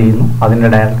ട്രാവൽ ചെയ്യുന്നു.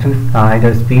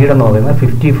 അതിൻ്റെ സ്പീഡ് എന്ന് പറയുന്നത്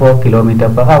 54 km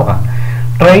per hour ആണ്.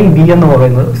 ട്രെയിൻ ബി എന്ന്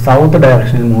പറയുന്നത് സൗത്ത്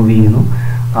ഡയറക്ഷനിൽ മൂവ് ചെയ്യുന്നു.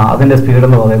 അതിൻ്റെ സ്പീഡ്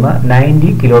എന്ന് പറയുന്നത് 90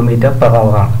 km per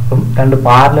hour ആണ്. അപ്പം രണ്ട്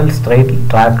പാരലൽ സ്ട്രേറ്റ്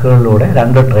ട്രാക്കുകളിലൂടെ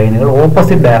രണ്ട് ട്രെയിനുകൾ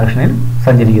ഓപ്പോസിറ്റ് ഡയറക്ഷനിൽ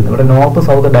സഞ്ചരിക്കുന്നു. ഇവിടെ നോർത്ത്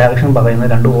സൗത്ത് ഡയറക്ഷൻ പറയുന്നത്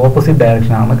രണ്ട് ഓപ്പോസിറ്റ്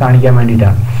ഡയറക്ഷൻ ആണ് കാണിക്കാൻ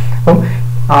വേണ്ടിയിട്ടാണ്. അപ്പം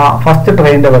ഫസ്റ്റ്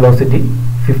ട്രെയിനിൻ്റെ velocity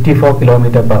 54 km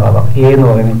per hour A എന്ന്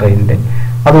പറയുന്ന ട്രെയിനിൻ്റെ,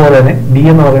 അതുപോലെ തന്നെ ബി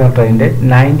എന്ന് പറയുന്ന ട്രെയിനിൻ്റെ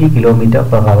 90 km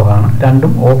per hour ആണ്.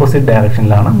 രണ്ടും ഓപ്പോസിറ്റ്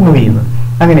ഡയറക്ഷനിലാണ് മൂവ് ചെയ്യുന്നത്.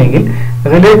 അങ്ങനെയെങ്കിൽ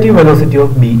relative velocity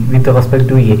of B with respect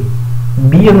to A,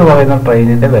 B എന്ന് പറയുന്ന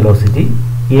ട്രെയിനിൻ്റെ വെലോസിറ്റി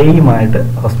എയുമായിട്ട്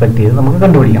റെസ്പെക്ട് ചെയ്ത് നമുക്ക്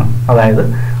കണ്ടുപിടിക്കണം. അതായത്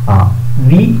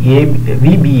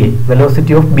V B A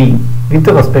velocity of B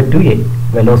with respect to A,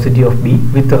 velocity of B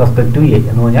with respect to A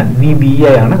എന്ന് പറഞ്ഞാൽ വി ബി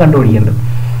എ ആണ് കണ്ടുപിടിക്കേണ്ടത്.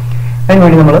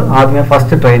 അതിനുവേണ്ടി നമ്മൾ ആദ്യമേ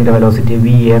ഫസ്റ്റ് ട്രെയിനിൻ്റെ വെലോസിറ്റി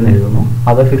വി എ എന്ന് എഴുതുന്നു.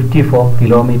 അത് 54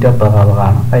 km per hour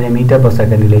ആണ്. അതിനെ മീറ്റർ പെർ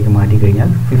സെക്കൻഡിലേക്ക് മാറ്റി കഴിഞ്ഞാൽ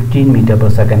 15 meter per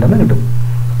second എന്ന് കിട്ടും.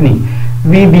 ഇനി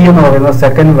വി ബി എന്ന് പറയുന്ന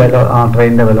സെക്കൻഡ്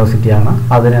ട്രെയിനിൻ്റെ വെലോസിറ്റിയാണ്.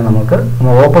 അതിനെ നമുക്ക്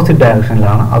ഓപ്പോസിറ്റ്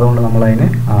ഡയറക്ഷനിലാണ്. അതുകൊണ്ട് നമ്മൾ അതിനെ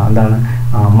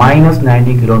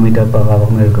 -90 km per hour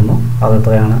എന്ന് എടുക്കുന്നു. അത്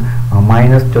എത്രയാണ്?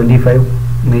 -25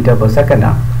 meter per second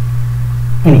ആണ്.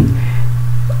 ഇനി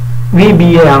വി ബി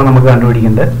എ ആണ് നമുക്ക്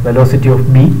കണ്ടുപിടിക്കേണ്ടത്. Velocity of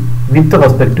B with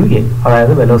respect to A,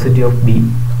 അതായത് velocity of B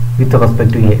with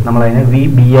respect to A നമ്മളതിനെ വി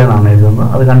ബി എന്നാണ് എഴുതുന്നത്.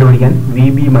 അത് കണ്ടുപിടിക്കാൻ V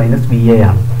B minus V A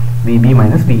ആണ്. വി ബി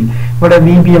മൈനസ് വി, ഇവിടെ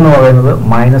വി ബി എന്ന് പറയുന്നത്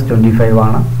 -25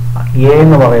 ആണ്, എ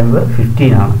എന്ന് പറയുന്നത്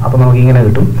 15 ആണ്. അപ്പോൾ നമുക്ക് ഇങ്ങനെ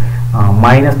കിട്ടും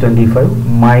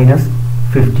 -25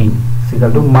 - 15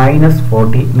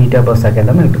 -40 meter per second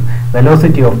എന്ന് കിട്ടും.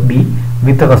 Velocity of B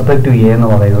with respect to A എന്ന്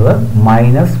പറയുന്നത്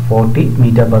 -40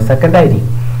 meter per second ആയിരിക്കും.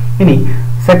 ഇനി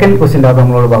സെക്കൻഡ് ക്വസ്റ്റ്യൻ്റെ അകത്ത്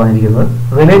നമ്മളോട് പറഞ്ഞിരിക്കുന്നത്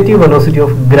relative velocity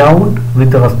of ground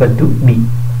with respect to B.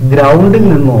 ഗ്രൗണ്ടിൽ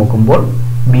നിന്ന് നോക്കുമ്പോൾ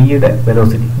ബിയുടെ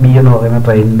വെലോസിറ്റി, ബി എന്ന് പറയുന്ന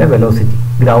ട്രെയിനിൻ്റെ വെലോസിറ്റി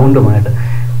ഗ്രൗണ്ടുമായിട്ട്.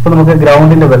 ഇപ്പോൾ നമുക്ക്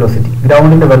ഗ്രൗണ്ടിൻ്റെ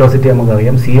വെലോസിറ്റി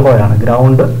നമുക്കറിയാം 0 ആണ്.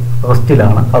 ഗ്രൗണ്ട്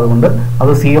റെസ്റ്റിലാണ്, അതുകൊണ്ട്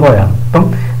അത് 0 ആണ്. അപ്പം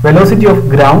velocity of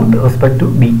ground respect to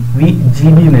B, V G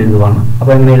B എന്ന് എഴുതുവാണ്.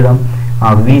 അപ്പോൾ എങ്ങനെ എഴുതാം?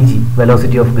 V G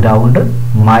velocity of ground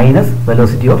minus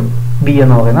velocity of B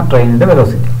എന്ന് പറയുന്ന ട്രെയിനിൻ്റെ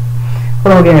വെലോസിറ്റി.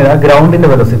 അപ്പോൾ നമുക്ക് എങ്ങനെ എഴുതാം? ഗ്രൗണ്ടിൻ്റെ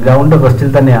വെലോസിറ്റി, ഗ്രൗണ്ട് റെസ്റ്റിൽ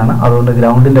തന്നെയാണ്, അതുകൊണ്ട്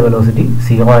ഗ്രൗണ്ടിൻ്റെ വെലോസിറ്റി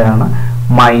 0 ആണ്.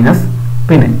 മൈനസ്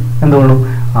പിന്നെ എന്തുകൊണ്ടും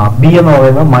ബി എന്ന്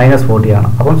പറയുന്നത് -40 ആണ്.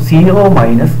 അപ്പം 0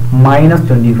 മൈനസ്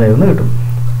 -25 എന്ന് കിട്ടും.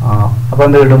 അപ്പോൾ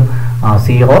എന്ത് കിട്ടും?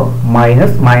 0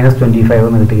 മൈനസ് -25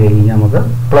 എന്ന് കിട്ടി കഴിഞ്ഞാൽ നമുക്ക്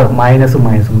മൈനസും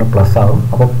കൂടെ പ്ലസ് ആകും.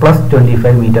 അപ്പോൾ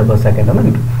 +25 meter per second എന്ന്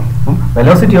കിട്ടും. അപ്പം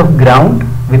velocity of ground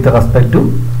with respect to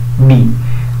B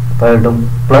അപ്പോൾ കിട്ടും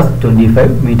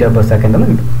 +25 meter per second എന്ന്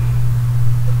കിട്ടും.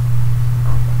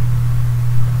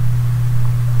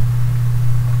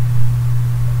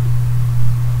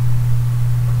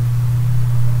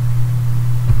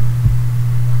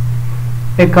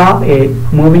 A car A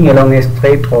moving along a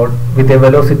straight road with a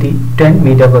velocity 10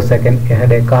 meter per second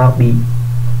ahead a car B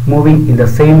moving in the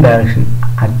same direction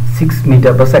at 6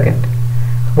 meter per second.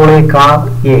 അപ്പോൾ ഈ car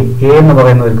A എന്ന്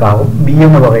പറയുന്ന ഒരു കാറും B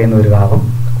എന്ന് പറയുന്ന ഒരു കാറും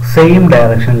സെയിം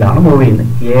ഡയറക്ഷനിലാണ് മൂവ്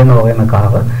ചെയ്യുന്നത്. എ എന്ന് പറയുന്ന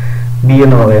കാറ് ബി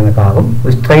എന്ന് പറയുന്ന കാറും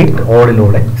ഒരു സ്ട്രെയിറ്റ്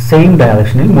റോഡിലൂടെ സെയിം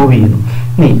ഡയറക്ഷനിൽ മൂവ് ചെയ്യുന്നു.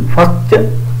 ഇനി ഫസ്റ്റ്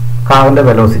കാറിൻ്റെ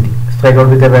വെലോസിറ്റി, സ്ട്രെയിറ്റ്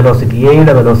റോഡ് വിത്ത് വെലോസിറ്റി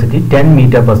എയുടെ വെലോസിറ്റി 10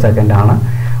 meter per second ആണ്.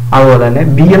 അതുപോലെ തന്നെ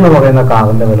ബി എന്ന് പറയുന്ന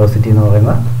കാറിൻ്റെ വെലോസിറ്റി എന്ന്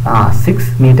പറയുന്നത് 6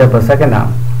 meter per second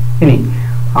ആണ്. ഇനി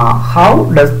how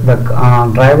does the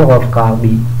driver of car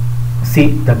B C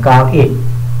the car A.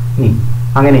 ഇനി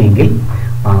അങ്ങനെയെങ്കിൽ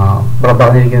ഇവിടെ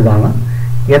പറഞ്ഞിരിക്കുന്നതാണ്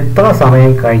എത്ര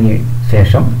സമയം കഴിഞ്ഞ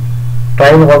ശേഷം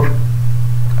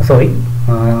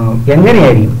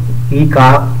എങ്ങനെയായിരിക്കും ഈ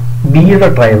കാർ ബിയുടെ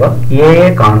ഡ്രൈവർ എയെ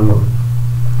കാണുന്നത്.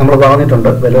 നമ്മൾ പറഞ്ഞിട്ടുണ്ട്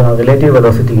റിലേറ്റീവ്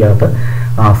വെലോസിറ്റിക്കകത്ത്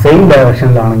സെയിം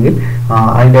ഡയറക്ഷനിലാണെങ്കിൽ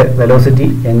അതിൻ്റെ വെലോസിറ്റി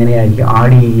എങ്ങനെയായിരിക്കും,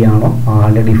 ആഡ് ചെയ്യുകയാണോ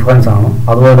അതിൻ്റെ ഡിഫറൻസ് ആണോ,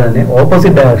 അതുപോലെ തന്നെ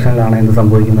ഓപ്പോസിറ്റ് ഡയറക്ഷനിലാണ് എന്ത്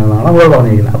സംഭവിക്കുന്നതെന്നാണ് നമ്മൾ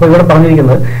പറഞ്ഞിരിക്കുന്നത്. അപ്പോൾ ഇവിടെ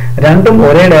പറഞ്ഞിരിക്കുന്നത് രണ്ടും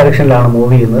ഒരേ ഡയറക്ഷനിലാണ്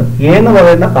മൂവ് ചെയ്യുന്നത്. എ എന്ന്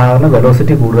പറയുന്ന കാറിന്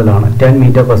വെലോസിറ്റി കൂടുതലാണ്, 10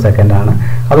 meter per second ആണ്.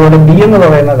 അതുപോലെ ബി എന്ന്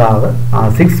പറയുന്ന car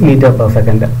 6 meter per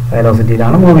second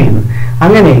വെലോസിറ്റിയിലാണ് move ചെയ്യുന്നത്.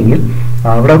 അങ്ങനെയെങ്കിൽ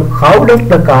ഇവിടെ how does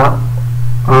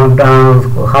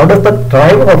the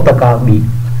driver of the car B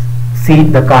C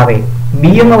the car A.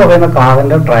 B എന്ന് പറയുന്ന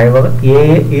കാറിന്റെ ഡ്രൈവർ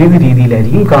എയെ ഏത്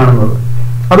രീതിയിലായിരിക്കും കാണുന്നത്.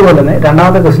 അതുപോലെ തന്നെ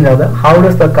രണ്ടാമത്തെ ക്വസ്റ്റ്യൻ അത് how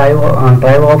does the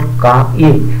driver of car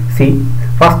A C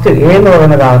first A എന്ന്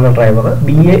പറയുന്ന കാറിന്റെ ഡ്രൈവർ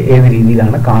ബി എ ഏത്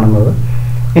രീതിയിലാണ് കാണുന്നത്.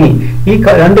 ഇനി ഈ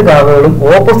രണ്ട് കാറുകളും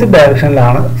ഓപ്പോസിറ്റ്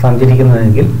ഡയറക്ഷനിലാണ്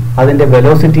സഞ്ചരിക്കുന്നതെങ്കിൽ അതിന്റെ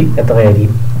വെലോസിറ്റി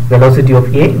എത്രയായിരിക്കും? Velocity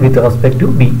of A with respect to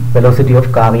B, velocity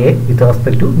of car A with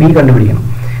respect to B കണ്ടുപിടിക്കണം.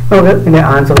 നമുക്ക് ഇതിന്റെ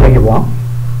ആൻസറിലേക്ക് പോവാം.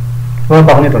 ഇപ്പോൾ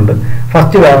പറഞ്ഞിട്ടുണ്ട്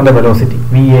ഫസ്റ്റ് കാറിന്റെ വെലോസിറ്റി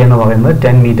വി എ എന്ന് പറയുന്നത്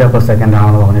 10 മീറ്റർ പെർ സെക്കൻഡ്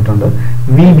ആണെന്ന് പറഞ്ഞിട്ടുണ്ട്.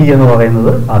 വി ബി എന്ന്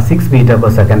പറയുന്നത് 6 മീറ്റർ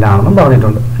പെർ സെക്കൻഡ് ആണെന്നും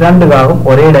പറഞ്ഞിട്ടുണ്ട്. രണ്ട് കാറും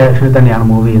ഒരേ ഡയറക്ഷനിൽ തന്നെയാണ്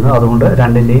മൂവ് ചെയ്യുന്നത്, അതുകൊണ്ട്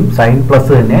രണ്ടിന്റെയും സൈൻ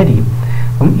പ്ലസ് തന്നെ ആയിരിക്കും.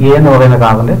 അപ്പം എ എന്ന് പറയുന്ന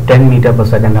കാറിന്റെ 10 മീറ്റർ പെർ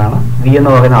സെക്കൻഡ് ആണ്, വി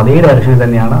എന്ന് പറയുന്ന അതേ ഡയറക്ഷനിൽ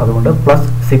തന്നെയാണ്, അതുകൊണ്ട്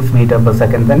 +6 മീറ്റർ പെർ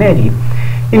സെക്കൻഡ് തന്നെ ആയിരിക്കും.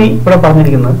 ഇനി ഇവിടെ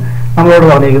പറഞ്ഞിരിക്കുന്നത് നമ്മളോട്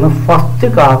പറഞ്ഞിരിക്കുന്നത് ഫസ്റ്റ്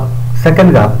കാർ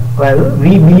സെക്കൻഡ് കാർ, അതായത്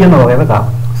വി ബി എന്ന് പറയുന്ന car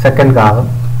second car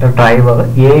driver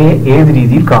A ഏത്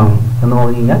രീതിയിൽ കാണുന്നു എന്ന്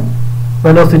പറഞ്ഞു കഴിഞ്ഞാൽ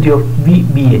velocity of V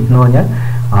B A എന്ന് പറഞ്ഞാൽ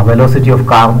velocity of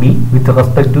car B with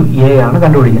respect to A ആണ്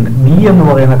കണ്ടുപിടിക്കുന്നത്. ബി എന്ന്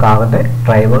പറയുന്ന കാറിന്റെ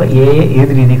ഡ്രൈവർ എ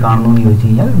ഏത് രീതിയിൽ കാണുന്നു എന്ന് ചോദിച്ചു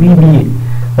കഴിഞ്ഞാൽ V B A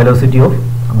velocity of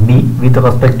B with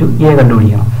respect to A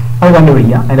കണ്ടുപിടിക്കണം. അത്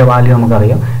കണ്ടുപിടിക്കാം. അതിന്റെ വാല്യൂ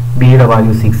നമുക്കറിയാം. ബിയുടെ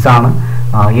വാല്യൂ 6 ആണ്,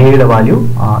 എയുടെ വാല്യൂ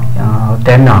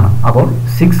 10 ആണ്. അപ്പോൾ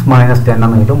 6 - 10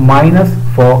 എന്ന് കിട്ടും,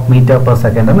 -4 മീറ്റർ പെർ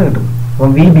സെക്കൻഡ് എന്ന് കിട്ടും.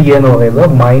 അപ്പം വി ബി എന്ന് പറയുന്നത്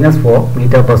 -4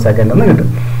 മീറ്റർ പെർ സെക്കൻഡ് എന്ന് കിട്ടും.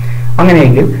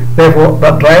 അങ്ങനെയെങ്കിൽ therefore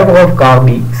the driver of car B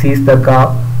sees the car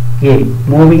A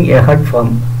moving ahead from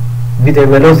with a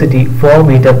velocity 4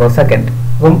 meter per second.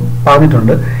 അപ്പം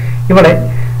പറഞ്ഞിട്ടുണ്ട് ഇവിടെ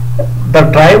the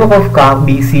driver of car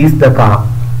B sees the car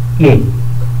A.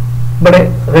 ഇവിടെ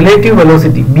relative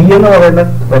velocity B എന്ന് പറയുന്ന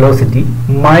velocity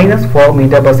 -4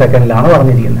 metre per സെക്കൻഡിലാണ്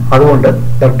പറഞ്ഞിരിക്കുന്നത്. അതുകൊണ്ട്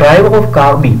the driver of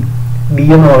car B, B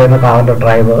എന്ന് പറയുന്ന കാറിന്റെ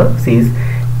ഡ്രൈവർ സീസ്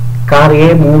car A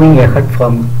moving ahead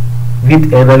from with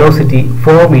a velocity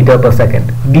 4 meter per second.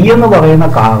 B എന്ന് പറയുന്ന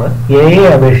കാർ എയെ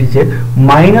അപേക്ഷിച്ച്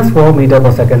 -4 മീറ്റർ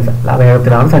പെർ സെക്കൻഡ്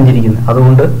വേഗത്തിലാണ് സഞ്ചരിക്കുന്നത്.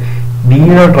 അതുകൊണ്ട്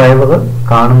ബിയുടെ ഡ്രൈവർ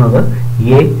കാണുന്നത്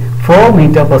എ 4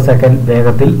 മീറ്റർ പെർ സെക്കൻഡ്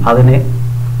വേഗത്തിൽ അതിനെ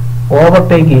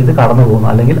ഓവർടേക്ക് ചെയ്ത് കടന്നു പോകുന്നു,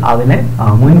 അല്ലെങ്കിൽ അതിനെ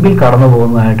മുൻപിൽ കടന്നു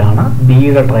പോകുന്നതായിട്ടാണ്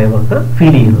ബിയുടെ ഡ്രൈവർക്ക്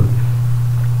ഫീൽ ചെയ്യുന്നത്.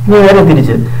 ഇനി നേരെ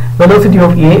തിരിച്ച് velocity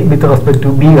of A with respect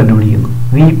to B കണ്ടുപിടിക്കുന്നു.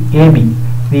 വി എ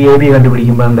ബി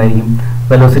കണ്ടുപിടിക്കുമ്പോൾ എന്തായിരിക്കും?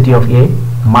 Velocity of A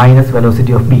minus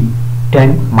velocity of B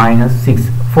 10 - 6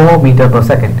 4 metre per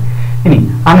second. ഇനി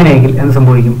അങ്ങനെയെങ്കിൽ എന്ത്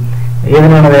സംഭവിക്കും?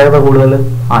 ഏതിനാണ് വേഗത കൂടുതൽ?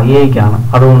 എയ്ക്കാണ്.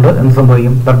 അതുകൊണ്ട് എന്ത്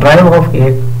സംഭവിക്കും? ദ ഡ്രൈവർ ഓഫ് എ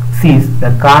സീസ് the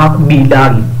car B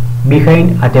lagging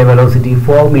behind at A velocity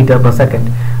 4 metre per second.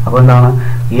 അപ്പോൾ എന്താണ്?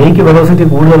 എയ്ക്ക് വെലോസിറ്റി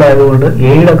കൂടുതലായതുകൊണ്ട്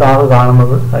എയുടെ കാർ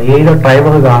കാണുന്നത്, എയുടെ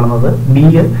ഡ്രൈവർ കാണുന്നത് ബി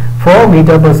 4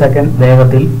 മീറ്റർ പെർ സെക്കൻഡ്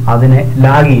വേഗത്തിൽ അതിനെ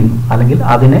ലാഗ് ചെയ്യുന്നു, അല്ലെങ്കിൽ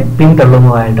അതിനെ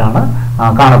പിന്തള്ളുന്നതായിട്ടാണ്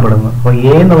കാണപ്പെടുന്നത്. അപ്പോൾ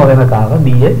എ എന്ന് പറയുന്ന കാർ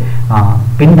ബി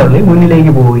പിന്തള്ളി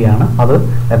മുന്നിലേക്ക് പോവുകയാണ്. അത്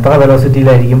എത്ര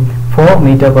വെലോസിറ്റിയിലായിരിക്കും? 4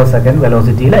 മീറ്റർ പെർ സെക്കൻഡ്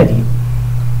വെലോസിറ്റിയിലായിരിക്കും.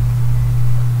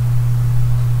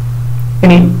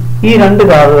 ഇനി ഈ രണ്ട്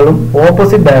കാറുകളും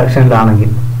ഓപ്പോസിറ്റ്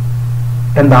ഡയറക്ഷനിലാണെങ്കിൽ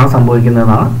എന്താണ്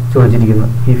സംഭവിക്കുന്നതെന്നാണ് ചോദിച്ചിരിക്കുന്നത്.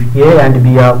 If A and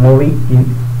B are moving in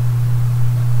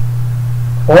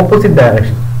opposite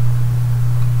direction,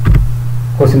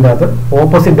 ക്വസ്റ്റിൻ്റെ അകത്ത്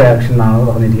ഓപ്പോസിറ്റ് ഡയറക്ഷൻ എന്നാണ്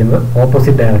പറഞ്ഞിരിക്കുന്നത്.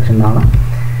 ഓപ്പോസിറ്റ് ഡയറക്ഷൻ എന്നാണ്.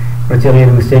 ഇവിടെ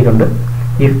ചെറിയൊരു മിസ്റ്റേക്ക് ഉണ്ട്.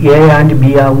 If A and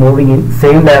B are moving in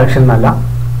same direction എന്നല്ല,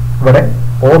 ഇവിടെ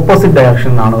ഓപ്പോസിറ്റ് ഡയറക്ഷൻ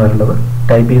എന്നാണ് വരേണ്ടത്.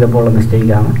 ടൈപ്പ് ചെയ്തപ്പോൾ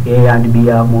മിസ്റ്റേക്കാണ്. A and B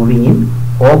are moving in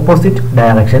opposite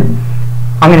direction.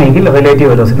 അങ്ങനെയെങ്കിൽ റിലേറ്റീവ്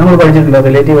വെലോസിറ്റി നമ്മൾ പഠിച്ചിട്ടുണ്ട്.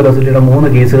 റിലേറ്റീവ് വെലോസിറ്റിയുടെ 3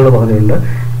 കേസുകൾ പറഞ്ഞിട്ടുണ്ട്.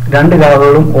 രണ്ട്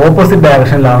കാറുകളും ഓപ്പോസിറ്റ്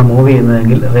ഡയറക്ഷനിലാണ് മൂവ്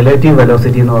ചെയ്യുന്നതെങ്കിൽ റിലേറ്റീവ്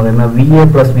വെലോസിറ്റി എന്ന് പറയുന്നത് V A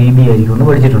plus V B ആയിരിക്കും എന്ന്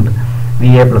പഠിച്ചിട്ടുണ്ട്.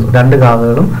 വി എ പ്ലസ്, രണ്ട്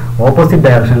കാറുകളും ഓപ്പോസിറ്റ്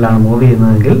ഡയറക്ഷനിലാണ് മൂവ്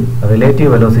ചെയ്യുന്നതെങ്കിൽ റിലേറ്റീവ്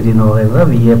വെലോസിറ്റി എന്ന് പറയുന്നത്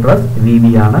V A plus V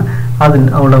B ആണ്.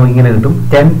 അതുകൊണ്ട് ഇങ്ങനെ കിട്ടും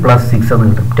 10 + 6 എന്ന്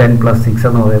കിട്ടും. 10 + 6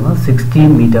 എന്ന് പറയുന്നത് 16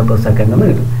 മീറ്റർ പെർ സെക്കൻഡ് എന്ന്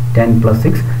കിട്ടും. 10 +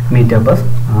 6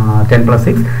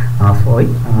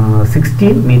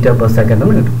 16 മീറ്റർ പെർ സെക്കൻഡ്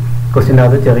എന്ന് കിട്ടും. ക്വസ്റ്റിൻ്റെ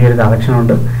അകത്ത് ചെറിയൊരു കറക്ഷൻ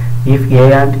ഉണ്ട്. If A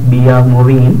and B are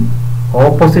moving in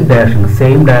opposite direction,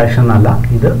 same direction എന്നല്ല,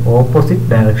 ഇത് ഓപ്പോസിറ്റ്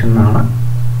ഡയറക്ഷൻ എന്നാണ്.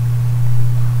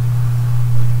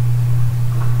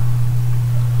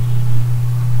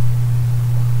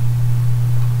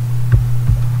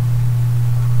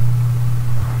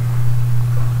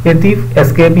 A thief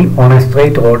escaping on a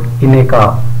straight road in a car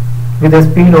with a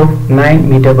speed of 9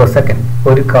 meter per second.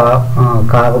 ഒരു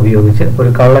car ഉപയോഗിച്ച് ഒരു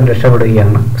കള്ളൻ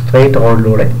രക്ഷപ്പെടുകയാണ്. Straight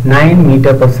റോഡിലൂടെ 9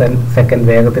 metre per second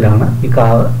വേഗത്തിലാണ് ഈ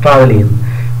കാർ ട്രാവൽ ചെയ്യുന്നത്.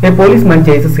 A policeman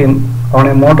chases him on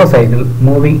A motor cycle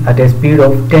moving at A speed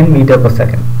of 10 metre per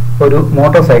second. ഒരു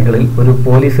motor സൈക്കിളിൽ ഒരു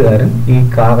പോലീസുകാരൻ ഈ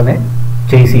കാറിനെ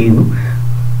ചേസ് ചെയ്യുന്നു.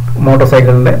 മോട്ടോർ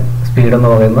സൈക്കിളിന്റെ സ്പീഡ് എന്ന്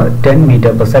പറയുന്നത് 10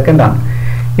 മീറ്റർ പെർ സെക്കൻഡ് ആണ്.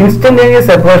 Instantaneous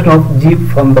separation of jeep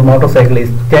from the motor cycle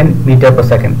is 10 metre per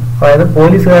second. അതായത്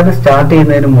പോലീസുകാരൻ സ്റ്റാർട്ട്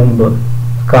ചെയ്യുന്നതിന് മുമ്പ്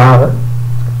കാർ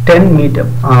 10 മീറ്റർ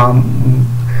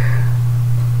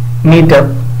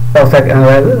പെർ സെക്കൻഡ്,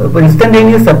 അതായത്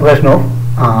instantaneous separation of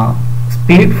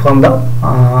speed from the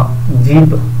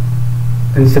jeep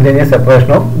Instantaneous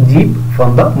separation of jeep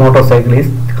from the motorcycle is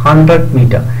 100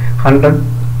 meter. 100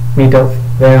 meter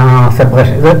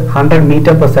separation. ഇത് 100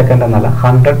 meter per second എന്നല്ല,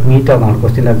 100 meter എന്നാണ്.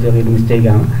 Question ചെറിയൊരു mistake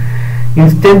ആണ്.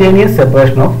 Instantaneous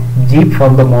separation of jeep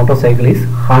from the motorcycle is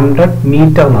 100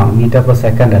 meter എന്നാണ്, metre per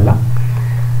second അല്ല.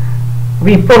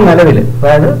 അപ്പോൾ ഇപ്പോൾ നിലവിൽ,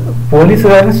 അതായത്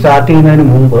പോലീസുകാരൻ സ്റ്റാർട്ട് ചെയ്യുന്നതിന്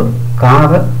മുമ്പ്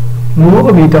കാറ്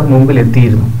 100 മീറ്റർ മുമ്പിൽ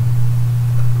എത്തിയിരുന്നു.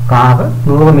 കാറ്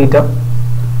 100 മീറ്റർ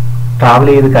ട്രാവൽ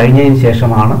ചെയ്ത് കഴിഞ്ഞതിന്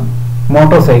ശേഷമാണ്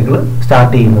മോട്ടോർ സൈക്കിൾ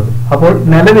സ്റ്റാർട്ട് ചെയ്യുന്നത്. അപ്പോൾ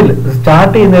നിലവിൽ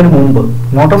സ്റ്റാർട്ട് ചെയ്യുന്നതിന് മുമ്പ്,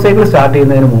 മോട്ടോർ സൈക്കിൾ സ്റ്റാർട്ട്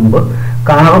ചെയ്യുന്നതിന് മുമ്പ്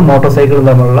കാറും മോട്ടോർ സൈക്കിളും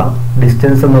തമ്മിലുള്ള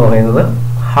ഡിസ്റ്റൻസ് എന്ന് പറയുന്നത്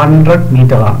 100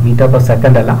 മീറ്റർ ആണ്, മീറ്റർ പെർ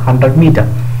സെക്കൻഡ് അല്ല, 100 മീറ്റർ.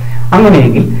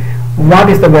 അങ്ങനെയെങ്കിൽ what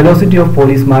is the velocity of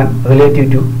policeman relative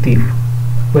to thief?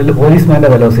 പോലീസ്മാന്റെ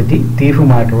velocity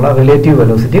തീഫുമായിട്ടുള്ള relative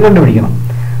velocity കണ്ടുപിടിക്കണം.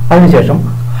 അതിനുശേഷം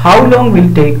how long will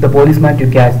take the policeman to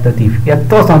catch the thief?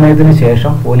 എത്ര സമയത്തിന്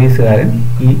ശേഷം പോലീസുകാരൻ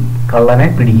ഈ കള്ളനെ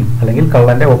പിടിക്കും അല്ലെങ്കിൽ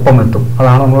കള്ളന്റെ ഒപ്പം എത്തും?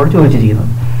 അതാണ് നമ്മളോട്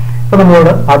ചോദിച്ചിരിക്കുന്നത്. അപ്പോൾ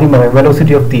നമ്മളോട് ആദ്യം പറയാം,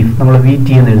 വെലോസിറ്റി ഓഫ് തീഫ് നമ്മൾ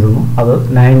VT എന്ന് എഴുതുന്നു, അത്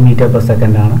 9 മീറ്റർ പെർ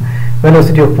സെക്കൻഡ് ആണ്.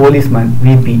 വെലോസിറ്റി ഓഫ് പോലീസ്മാൻ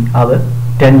VP അത്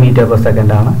 10 മീറ്റർ പെർ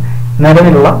സെക്കൻഡ് ആണ്.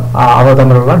 നിലവിലുള്ള അവർ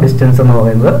തമ്മിലുള്ള ഡിസ്റ്റൻസ് എന്ന്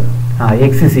പറയുന്നത്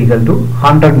x is equal to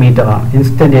 100 metre ആണ്.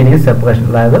 ഇൻസ്റ്റന്റേനിയസ് സെപ്പറേഷൻ,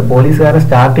 അതായത് പോലീസുകാരൻ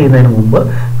സ്റ്റാർട്ട് ചെയ്യുന്നതിന് മുമ്പ്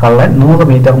കള്ളൻ 100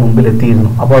 മീറ്റർ മുമ്പിൽ എത്തിയിരുന്നു.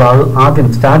 അപ്പോൾ അത് ആദ്യം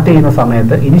സ്റ്റാർട്ട് ചെയ്യുന്ന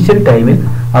സമയത്ത് ഇനിഷ്യൽ ടൈമിൽ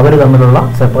അവർ തമ്മിലുള്ള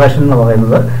സെപ്പറേഷൻ എന്ന്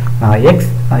പറയുന്നത് x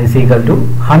is equal to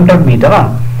 100 metre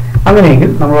ആണ്. അങ്ങനെയെങ്കിൽ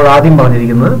നമ്മളോട് ആദ്യം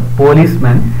പറഞ്ഞിരിക്കുന്നത്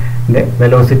പോലീസ്മാൻ്റെ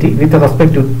velocity with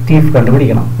respect to thief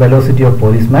കണ്ടുപിടിക്കണം. Velocity of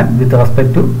policeman with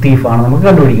respect to thief ആണ് നമുക്ക്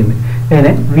കണ്ടുപിടിക്കുന്നത്.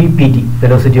 അങ്ങനെ VPT,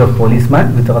 velocity of policeman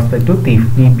with respect to thief,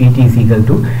 VPT is equal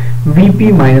to VP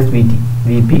minus VT.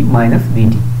 VP minus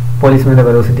VT. പോലീസ്മാൻ്റെ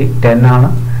velocity 10 ആണ്,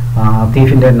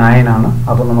 തീഫിൻ്റെ 9 ആണ്.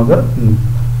 അപ്പോൾ നമുക്ക്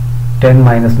 10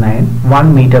 minus 9,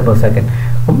 1 metre per second.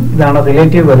 അപ്പം ഇതാണ്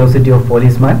relative velocity of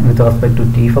policeman with respect to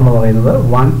thief എന്ന് പറയുന്നത്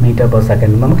 1 metre per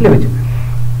second നമുക്ക് ലഭിച്ചു.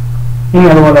 ഇനി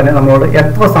അതുപോലെ തന്നെ നമ്മളോട്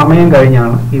എത്ര സമയം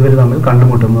കഴിഞ്ഞാണ് ഇവർ തമ്മിൽ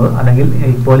കണ്ടുമുട്ടുന്നത് അല്ലെങ്കിൽ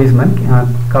ഈ പോലീസ്മാൻ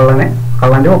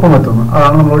കള്ളന്റെ ഒപ്പം എത്തുന്നത്,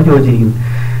 അതാണ് നമ്മളോട് ചോദിച്ചിരിക്കുന്നത്.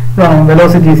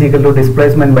 Velocity is equal to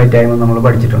displacement by time നമ്മൾ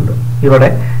പഠിച്ചിട്ടുണ്ട്. ഇവിടെ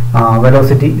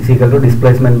velocity is equal to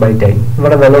displacement by time.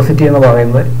 ഇവിടെ വെലോസിറ്റി എന്ന്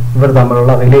പറയുന്നത് ഇവർ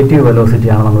തമ്മിലുള്ള റിലേറ്റീവ്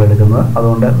വെലോസിറ്റിയാണ് നമ്മൾ എടുക്കുന്നത്,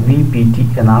 അതുകൊണ്ട് VPT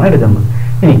എന്നാണ് എടുക്കുന്നത്.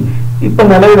 ഇനി ഇപ്പം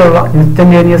നിലവിലുള്ള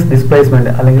ഇൻസ്റ്റന്റേനിയസ്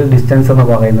ഡിസ്പ്ലേസ്മെന്റ് അല്ലെങ്കിൽ ഡിസ്റ്റൻസ് എന്ന്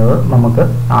പറയുന്നത് നമുക്ക്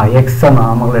x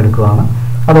എന്നാണ് നമ്മൾ എടുക്കുകയാണ്.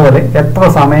 അതുപോലെ എത്ര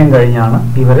സമയം കഴിഞ്ഞാണ്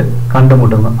ഇവർ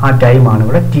കണ്ടുമുട്ടുന്നത്, ആ ടൈമാണ്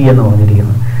ഇവിടെ T എന്ന്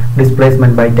പറഞ്ഞിരിക്കുന്നത്.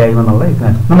 ഡിസ്പ്ലേസ്മെന്റ് ബൈ ടൈം എന്നുള്ള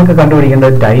നമുക്ക്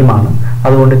കണ്ടുപിടിക്കേണ്ടത് ടൈമാണ്.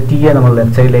 അതുകൊണ്ട് T യെ നമ്മൾ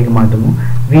ലെഫ്റ്റ് സൈഡിലേക്ക് മാറ്റുന്നു,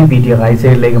 VPT റൈറ്റ്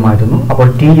സൈഡിലേക്ക് മാറ്റുന്നു. അപ്പോൾ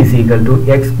T is equal to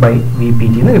x by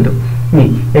VPT എന്ന് കിട്ടും. ഇനി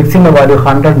എക്സിന്റെ value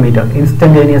 100 metre,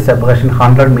 instantaneous separation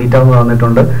 100 metre എന്ന്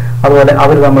തന്നിട്ടുണ്ട്. അതുപോലെ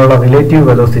അവർ തമ്മിലുള്ള relative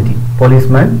velocity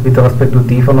policeman with respect to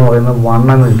thief എന്ന് പറയുന്നത്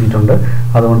 1 എന്ന് കിട്ടിയിട്ടുണ്ട്.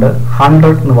 അതുകൊണ്ട്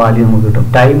 100 എന്ന് വാല്യൂ നമുക്ക് കിട്ടും.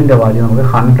 ടൈമിന്റെ വാല്യൂ നമുക്ക്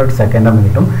 100 സെക്കൻഡ് എന്ന്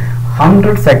കിട്ടും.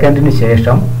 100 സെക്കൻഡിന്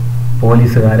ശേഷം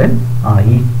പോലീസുകാരൻ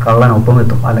ഈ കള്ളനൊപ്പം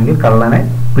എത്തും അല്ലെങ്കിൽ കള്ളനെ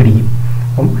പിടിക്കും.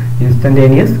 അപ്പം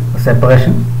ഇൻസ്റ്റന്റേനിയസ്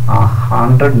സെപ്പറേഷൻ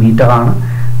 100 മീറ്റർ ആണ്.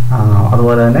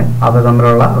 അതുപോലെ തന്നെ അത്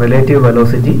തമ്മിലുള്ള റിലേറ്റീവ്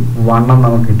വെലോസിറ്റി 1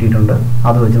 നമുക്ക് കിട്ടിയിട്ടുണ്ട്.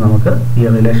 അത് വെച്ച് നമുക്ക് ഈ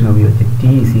റിലേഷൻ ഉപയോഗിച്ച്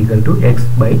T is equal to x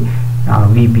by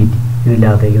VPT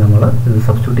ഇതില്ലാത്തേക്ക് നമ്മൾ ഇത്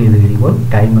സബ്സ്റ്റിറ്റ്യൂട്ട് ചെയ്ത് കഴിയുമ്പോൾ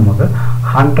ടൈം നമുക്ക്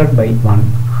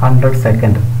 100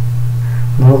 സെക്കൻഡ്,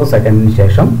 100 സെക്കൻഡിന്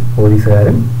ശേഷം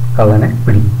പോലീസുകാരൻ കള്ളനെ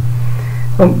പിടിക്കും.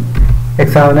 അപ്പം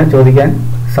എക്സാമിന് ചോദിക്കാൻ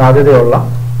സാധ്യതയുള്ള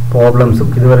പ്രോബ്ലംസും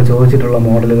ഇതുവരെ ചോദിച്ചിട്ടുള്ള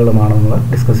മോഡലുകളുമാണ് നമ്മൾ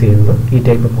ഡിസ്കസ് ചെയ്തത്. ഈ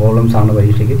ടൈപ്പ് പ്രോബ്ലംസ് ആണ്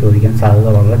പരീക്ഷയ്ക്ക് ചോദിക്കാൻ സാധ്യത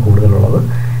വളരെ കൂടുതലുള്ളത്.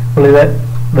 അപ്പോൾ ഇത്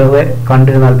വെറുതെ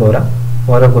കണ്ടിരുന്നാൽ പോരാ,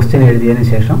 ഓരോ ക്വസ്റ്റ്യൻ എഴുതിയതിന്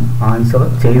ശേഷം ആൻസർ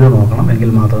ചെയ്തു നോക്കണം, എങ്കിൽ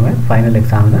മാത്രമേ ഫൈനൽ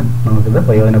എക്സാമിന് നമുക്കിത്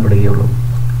പ്രയോജനപ്പെടുകയുള്ളൂ.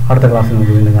 അടുത്ത ക്ലാസ്സിൽ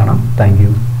നമുക്ക് വീണ്ടും കാണാം. Thank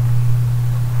you.